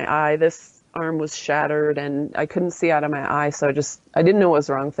over my eye. This arm was shattered, and I couldn't see out of my eye, so I didn't know what was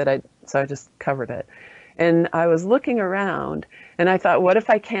wrong with it, so I just covered it. And I was looking around, and I thought, what if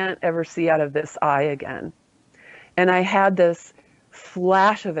I can't ever see out of this eye again? And I had this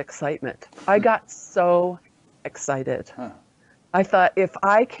flash of excitement. I got so excited. Huh. I thought, if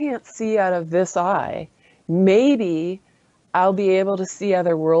I can't see out of this eye, maybe I'll be able to see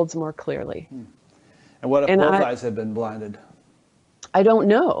other worlds more clearly. And what if both eyes have been blinded? I don't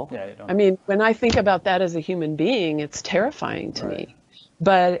know. Yeah, you don't I mean, when I think about that as a human being, it's terrifying to me.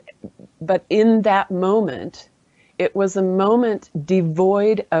 But in that moment, it was a moment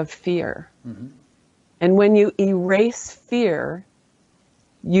devoid of fear. Mm-hmm. And when you erase fear,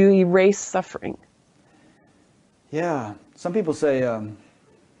 you erase suffering. Yeah. Some people say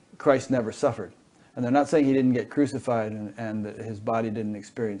Christ never suffered. And they're not saying he didn't get crucified and that his body didn't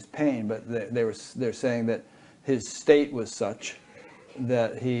experience pain, but they're saying that his state was such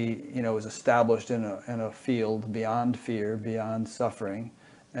that he, was established in a field beyond fear, beyond suffering,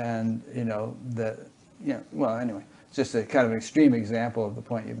 and anyway, it's just a kind of extreme example of the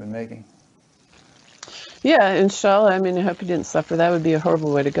point you've been making. Yeah, inshallah. I mean, I hope he didn't suffer. That would be a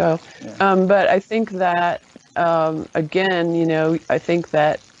horrible way to go. Yeah. But I think that again, I think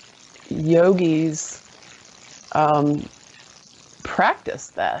that yogis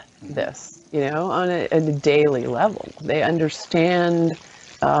practice this. On a daily level. They understand,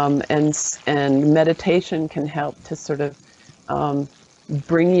 and meditation can help to sort of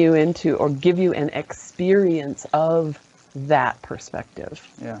bring you into or give you an experience of that perspective.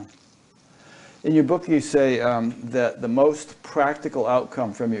 Yeah. In your book, you say that the most practical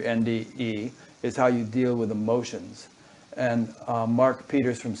outcome from your NDE is how you deal with emotions. And Mark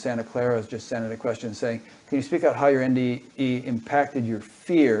Peters from Santa Clara has just sent in a question saying, can you speak out how your NDE impacted your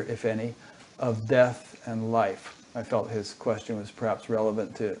fear, if any, of death and life? I felt his question was perhaps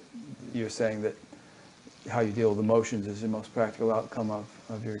relevant to you saying that how you deal with emotions is the most practical outcome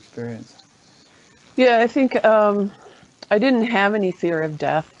of your experience. Yeah, I think I didn't have any fear of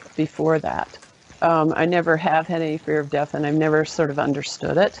death before that. I never have had any fear of death, and I've never sort of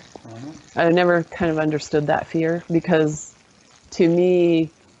understood it. Uh-huh. I never kind of understood that fear because to me,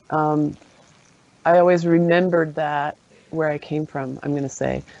 I always remembered that where I came from, I'm going to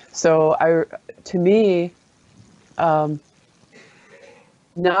say. So to me, not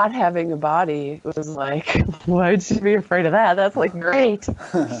having a body was like, why would you be afraid of that? That's like great.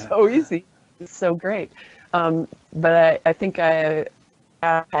 So easy. It's so great. But I think I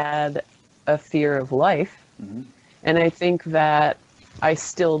had a fear of life. Mm-hmm. And I think that I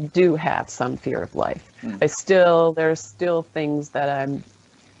still do have some fear of life. Mm. There's still things that I'm,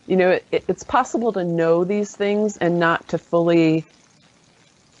 it's possible to know these things and not to fully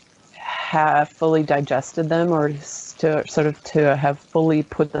have fully digested them or to have fully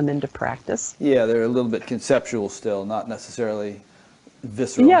put them into practice. Yeah, they're a little bit conceptual still, not necessarily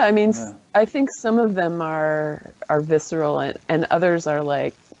visceral. Yeah, I mean, yeah. I think some of them are visceral and others are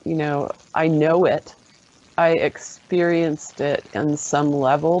like, I know it. I experienced it on some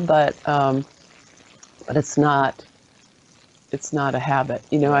level, but it's not a habit.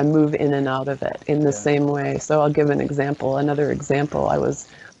 You know, I move in and out of it in the same way. So I'll give an example. Another example, I was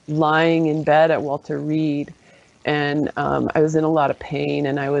lying in bed at Walter Reed, and I was in a lot of pain,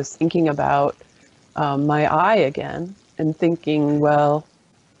 and I was thinking about my eye again, and thinking, well,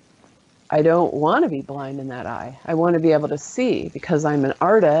 I don't want to be blind in that eye. I want to be able to see, because I'm an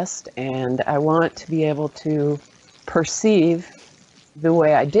artist, and I want to be able to perceive the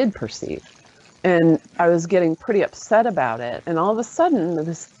way I did perceive. And I was getting pretty upset about it. And all of a sudden,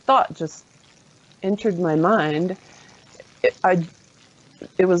 this thought just entered my mind.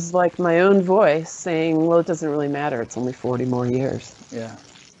 It was like my own voice saying, well, it doesn't really matter. It's only 40 more years. Yeah.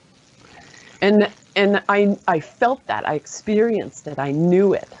 And I felt that. I experienced it. I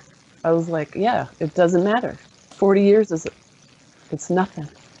knew it. I was like, yeah, it doesn't matter. 40 years it's nothing.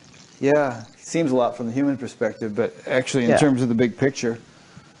 Yeah. Seems a lot from the human perspective, but actually in terms of the big picture,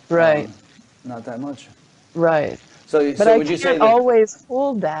 right. Not that much. Right. So, but so I would you say can't that always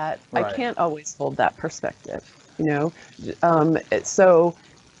hold that. Right. I can't always hold that perspective, you know? So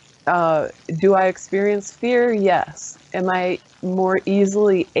do I experience fear? Yes. Am I more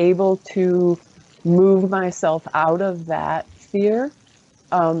easily able to move myself out of that fear?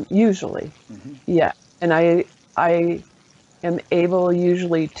 Usually. Mm-hmm. Yeah. And I am able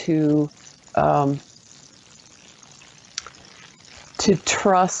usually to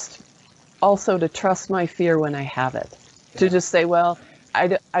trust, also to trust my fear when I have it. Yeah. To just say, well, I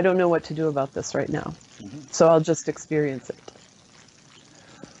don't know what to do about this right now. Mm-hmm. So I'll just experience it.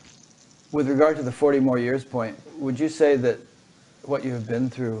 With regard to the 40 more years point, would you say that what you have been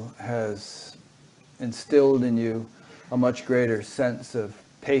through has instilled in you a much greater sense of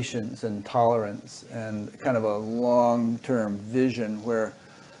patience and tolerance and kind of a long-term vision where,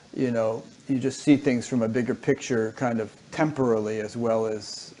 you know, you just see things from a bigger picture kind of temporally as well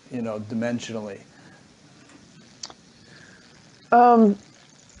as, you know, dimensionally? I'm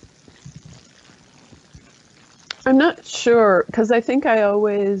not sure, because I think I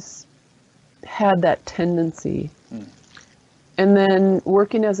always had that tendency. And then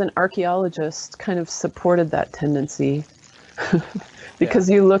working as an archaeologist kind of supported that tendency. Because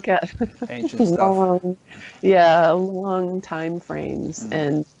you look at ancient stuff. long time frames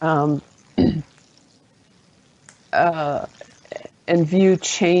and view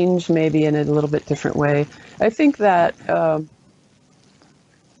change maybe in a little bit different way. I think that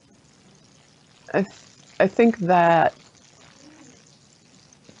I think that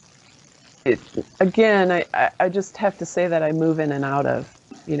it, again, I just have to say that I move in and out of,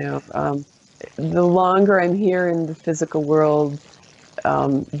 you know, the longer I'm here in the physical world,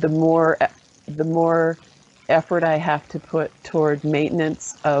 the more effort I have to put toward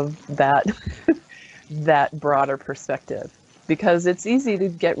maintenance of that that broader perspective, because it's easy to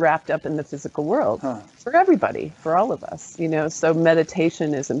get wrapped up in the physical world for everybody, for all of us, you know. So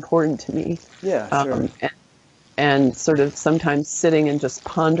meditation is important to me. Yeah, sure. And sort of sometimes sitting and just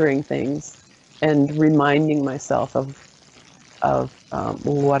pondering things and reminding myself of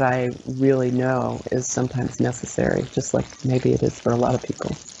what I really know is sometimes necessary, just like maybe it is for a lot of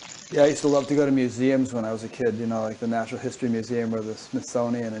people. Yeah, I used to love to go to museums when I was a kid, you know, like the Natural History Museum or the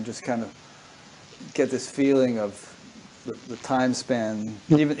Smithsonian, and just kind of get this feeling of the time span.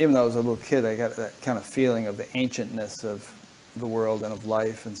 Even though I was a little kid, I got that kind of feeling of the ancientness of the world and of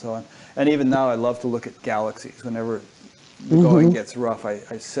life and so on. And even now, I love to look at galaxies. Whenever the going gets rough,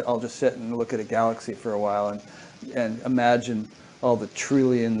 I'll just sit and look at a galaxy for a while and imagine all the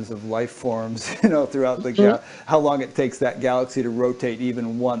trillions of life forms, you know, throughout the how long it takes that galaxy to rotate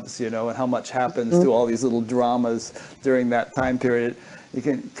even once, you know, and how much happens to all these little dramas during that time period. You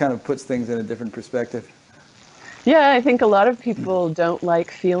can kind of puts things in a different perspective. Yeah, I think a lot of people don't like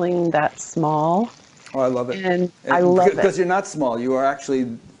feeling that small. Oh, I love it. And I love it. Because you're not small. You are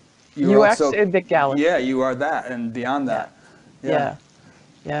actually... You're actually a big galaxy. Yeah, you are that and beyond that. Yeah.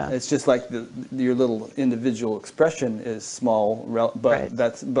 It's just like your little individual expression is small, but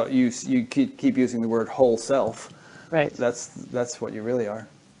you keep using the word whole self. Right. That's what you really are.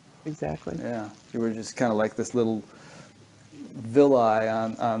 Exactly. Yeah. You were just kind of like this little villi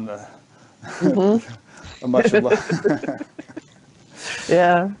on the a much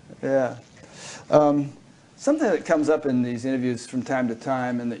Yeah. Yeah. Something that comes up in these interviews from time to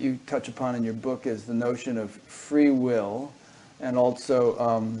time and that you touch upon in your book is the notion of free will, and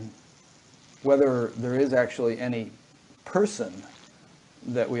also whether there is actually any person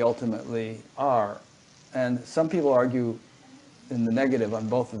that we ultimately are. And some people argue in the negative on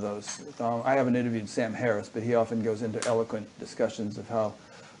both of those. I haven't interviewed Sam Harris, but he often goes into eloquent discussions of how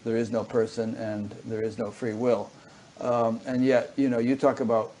there is no person and there is no free will. And yet, you talk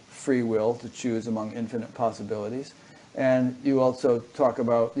about free will to choose among infinite possibilities. And you also talk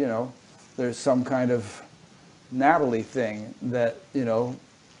about, there's some kind of Natalie thing that,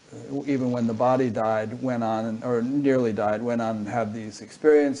 even when the body died, went on, or nearly died, went on and had these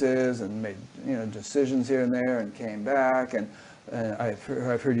experiences and made, decisions here and there and came back. And I've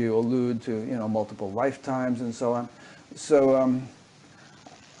heard you allude to, multiple lifetimes and so on. So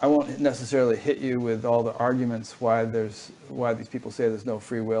I won't necessarily hit you with all the arguments why these people say there's no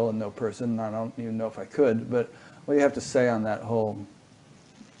free will and no person. I don't even know if I could, but what do you have to say on that whole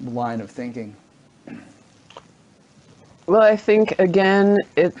line of thinking? Well, I think, again,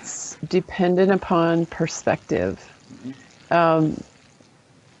 it's dependent upon perspective. From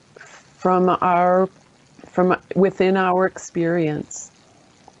within our experience,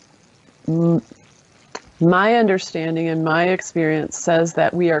 my understanding and my experience says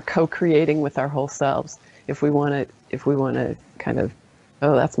that we are co-creating with our whole selves. If we want to kind of,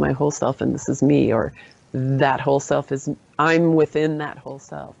 oh, that's my whole self and this is me, or that whole self is, I'm within that whole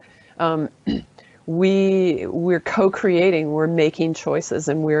self. We're co-creating, we're making choices,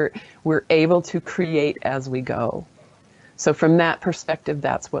 and we're able to create as we go. So from that perspective,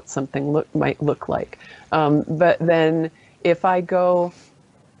 that's what something might look like. But then if I go,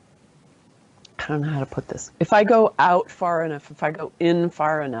 I don't know how to put this. If I go out far enough, if I go in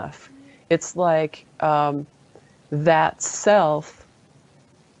far enough, it's like that self,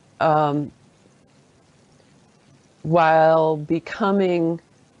 while becoming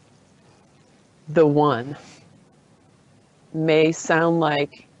the one, may sound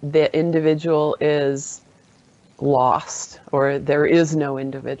like the individual is lost or there is no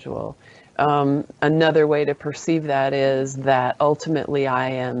individual. Another way to perceive that is that ultimately I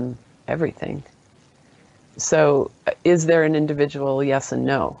am everything. So is there an individual? Yes and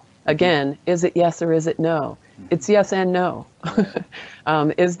no. Again, is it yes or is it no? It's yes and no.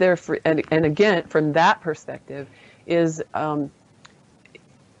 Is there and again, from that perspective, is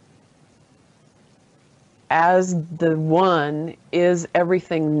as the one, is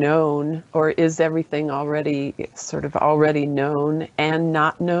everything known, or is everything already known and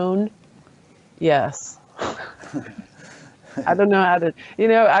not known? Yes. I don't know how to,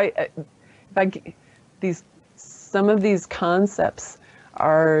 some of these concepts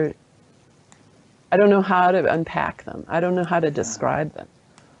are, I don't know how to unpack them. I don't know how to describe them.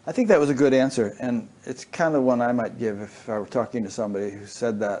 I think that was a good answer, and it's kind of one I might give if I were talking to somebody who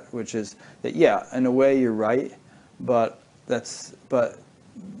said that, which is that, yeah, in a way you're right, but it's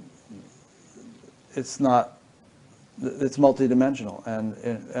not, it's multidimensional, and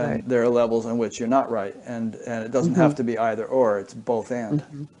Right. there are levels in which you're not right, and it doesn't have to be either or, it's both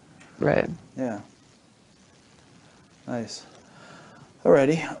and. Right. Yeah. Nice.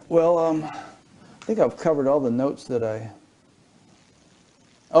 Alrighty. Well, I think I've covered all the notes that I...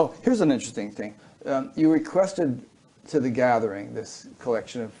 Oh, here's an interesting thing. You requested to the gathering, this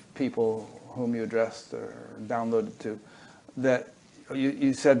collection of people whom you addressed or downloaded to, that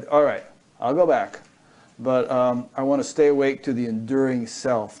you said, all right, I'll go back, but I want to stay awake to the enduring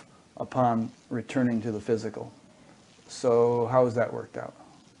self upon returning to the physical. So how has that worked out?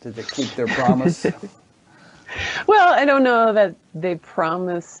 Did they keep their promise? Well, I don't know that they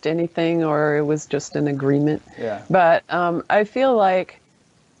promised anything or it was just an agreement. Yeah. But I feel like,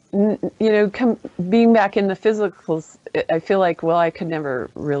 being back in the physicals, I feel like, well, I could never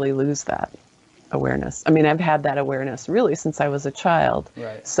really lose that awareness. I mean, I've had that awareness really since I was a child.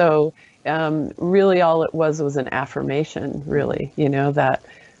 Right. So really all it was an affirmation, really, that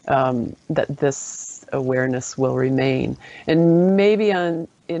this awareness will remain. And maybe in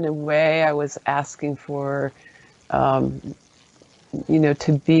a way I was asking for, to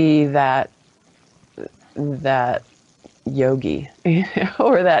be that yogi,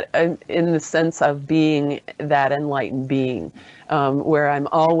 or that in the sense of being that enlightened being, where I'm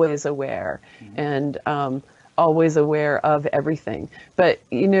always aware and always aware of everything. But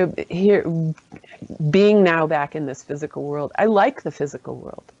here, being now back in this physical world, I like the physical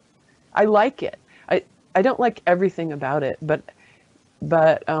world. I like it. I don't like everything about it, but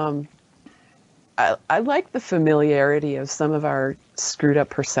I like the familiarity of some of our screwed up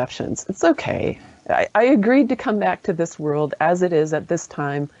perceptions. It's okay. I agreed to come back to this world as it is at this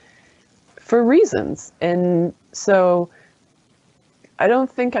time for reasons. And so I don't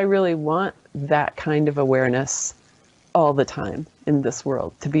think I really want that kind of awareness all the time in this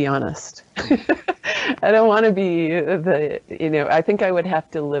world, to be honest. I don't want to be I think I would have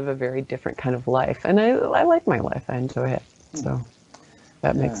to live a very different kind of life. And I like my life. I enjoy it. So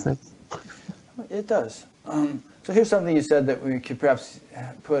that makes sense. It does. So here's something you said that we could perhaps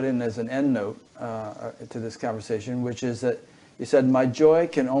put in as an end note to this conversation, which is that you said, my joy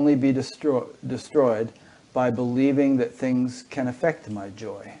can only be destroyed by believing that things can affect my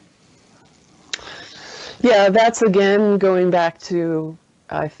joy. Yeah, that's again going back to,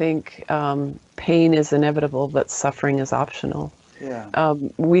 I think, pain is inevitable, but suffering is optional. Yeah.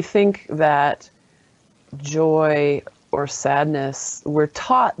 We think that joy or sadness, we're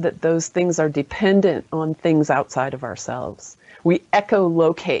taught that those things are dependent on things outside of ourselves. We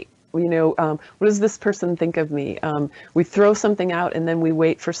echolocate. What does this person think of me? We throw something out and then we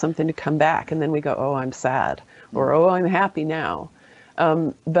wait for something to come back, and then we go, oh, I'm sad, or oh, I'm happy now.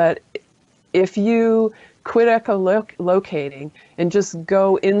 But if you quit echolocating and just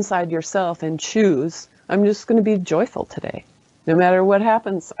go inside yourself and choose, I'm just going to be joyful today. No matter what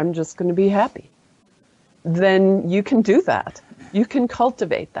happens, I'm just going to be happy. Then you can do that. You can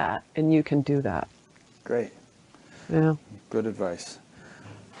cultivate that, and you can do that. Great. Yeah. Good advice.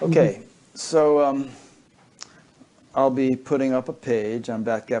 Okay, so I'll be putting up a page on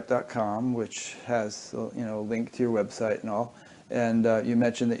batgap.com, which has a link to your website and all. And you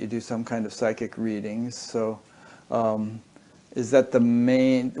mentioned that you do some kind of psychic readings. So is that the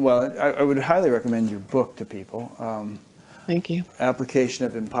main? Well, I would highly recommend your book to people. Thank you. Application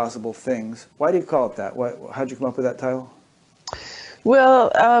of Impossible Things. Why do you call it that? How'd you come up with that title?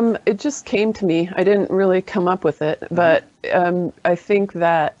 Well, it just came to me. I didn't really come up with it, but I think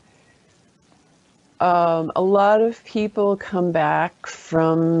that a lot of people come back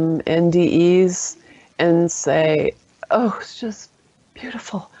from NDEs and say, oh, it's just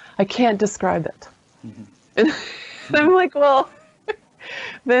beautiful. I can't describe it. And I'm like, well,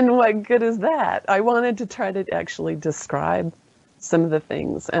 then what good is that? I wanted to try to actually describe some of the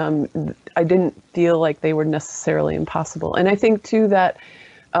things. I didn't feel like they were necessarily impossible. And I think, too, that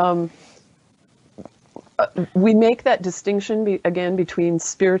we make that distinction, again, between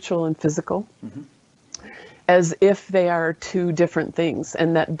spiritual and physical, as if they are two different things,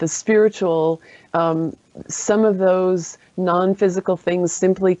 and that the spiritual, some of those non-physical things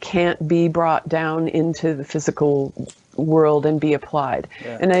simply can't be brought down into the physical world and be applied.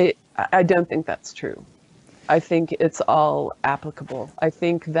 Yeah. And I don't think that's true. I think it's all applicable. I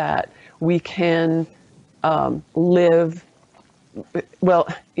think that we can live, well,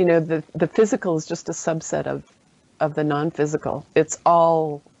 the physical is just a subset of the non-physical. It's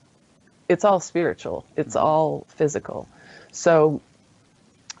all spiritual. It's all physical. So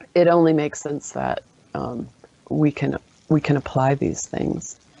it only makes sense that we can apply these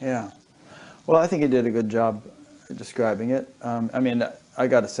things. Yeah. Well, I think you did a good job describing it. I mean, I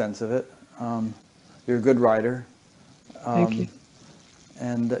got a sense of it. You're a good writer. Thank you.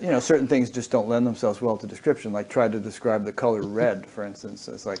 And, certain things just don't lend themselves well to description, like try to describe the color red, for instance.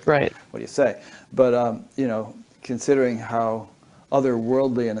 It's like, right. What do you say? But, considering how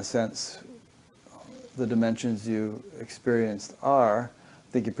otherworldly, in a sense, the dimensions you experienced are,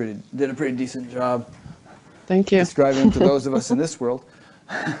 I think you did a pretty decent job. Thank you. Describing them to those of us in this world.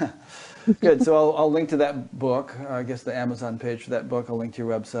 Good. So I'll link to that book. I guess the Amazon page for that book. I'll link to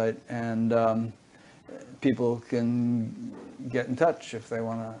your website, and people can get in touch if they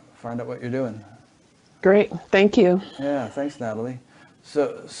want to find out what you're doing. Great. Thank you. Yeah. Thanks, Natalie.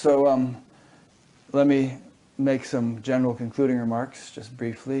 So let me make some general concluding remarks, just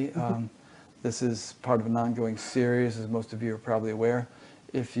briefly. This is part of an ongoing series, as most of you are probably aware.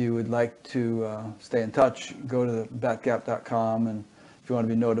 If you would like to stay in touch, go to batgap.com, and if you want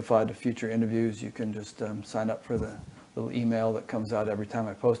to be notified of future interviews, you can just sign up for the little email that comes out every time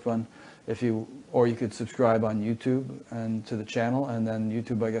I post one. Or you could subscribe on YouTube and to the channel, and then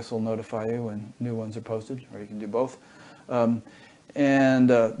YouTube, I guess, will notify you when new ones are posted, or you can do both. And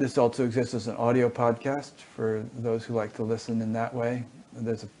this also exists as an audio podcast for those who like to listen in that way.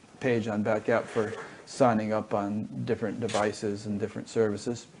 There's a page on Batgap for signing up on different devices and different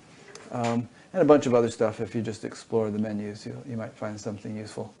services. And a bunch of other stuff. If you just explore the menus, you might find something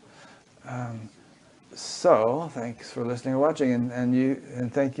useful. So thanks for listening or watching,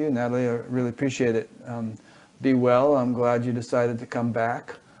 and thank you, Natalie. I really appreciate it. Be well. I'm glad you decided to come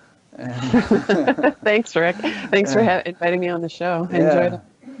back. And Thanks, Rick. Thanks for inviting me on the show. I enjoyed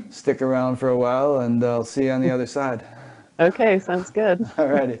it. Stick around for a while, and I'll see you on the other side. Okay, sounds good. All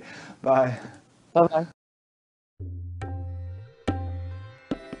righty. Bye. Bye-bye.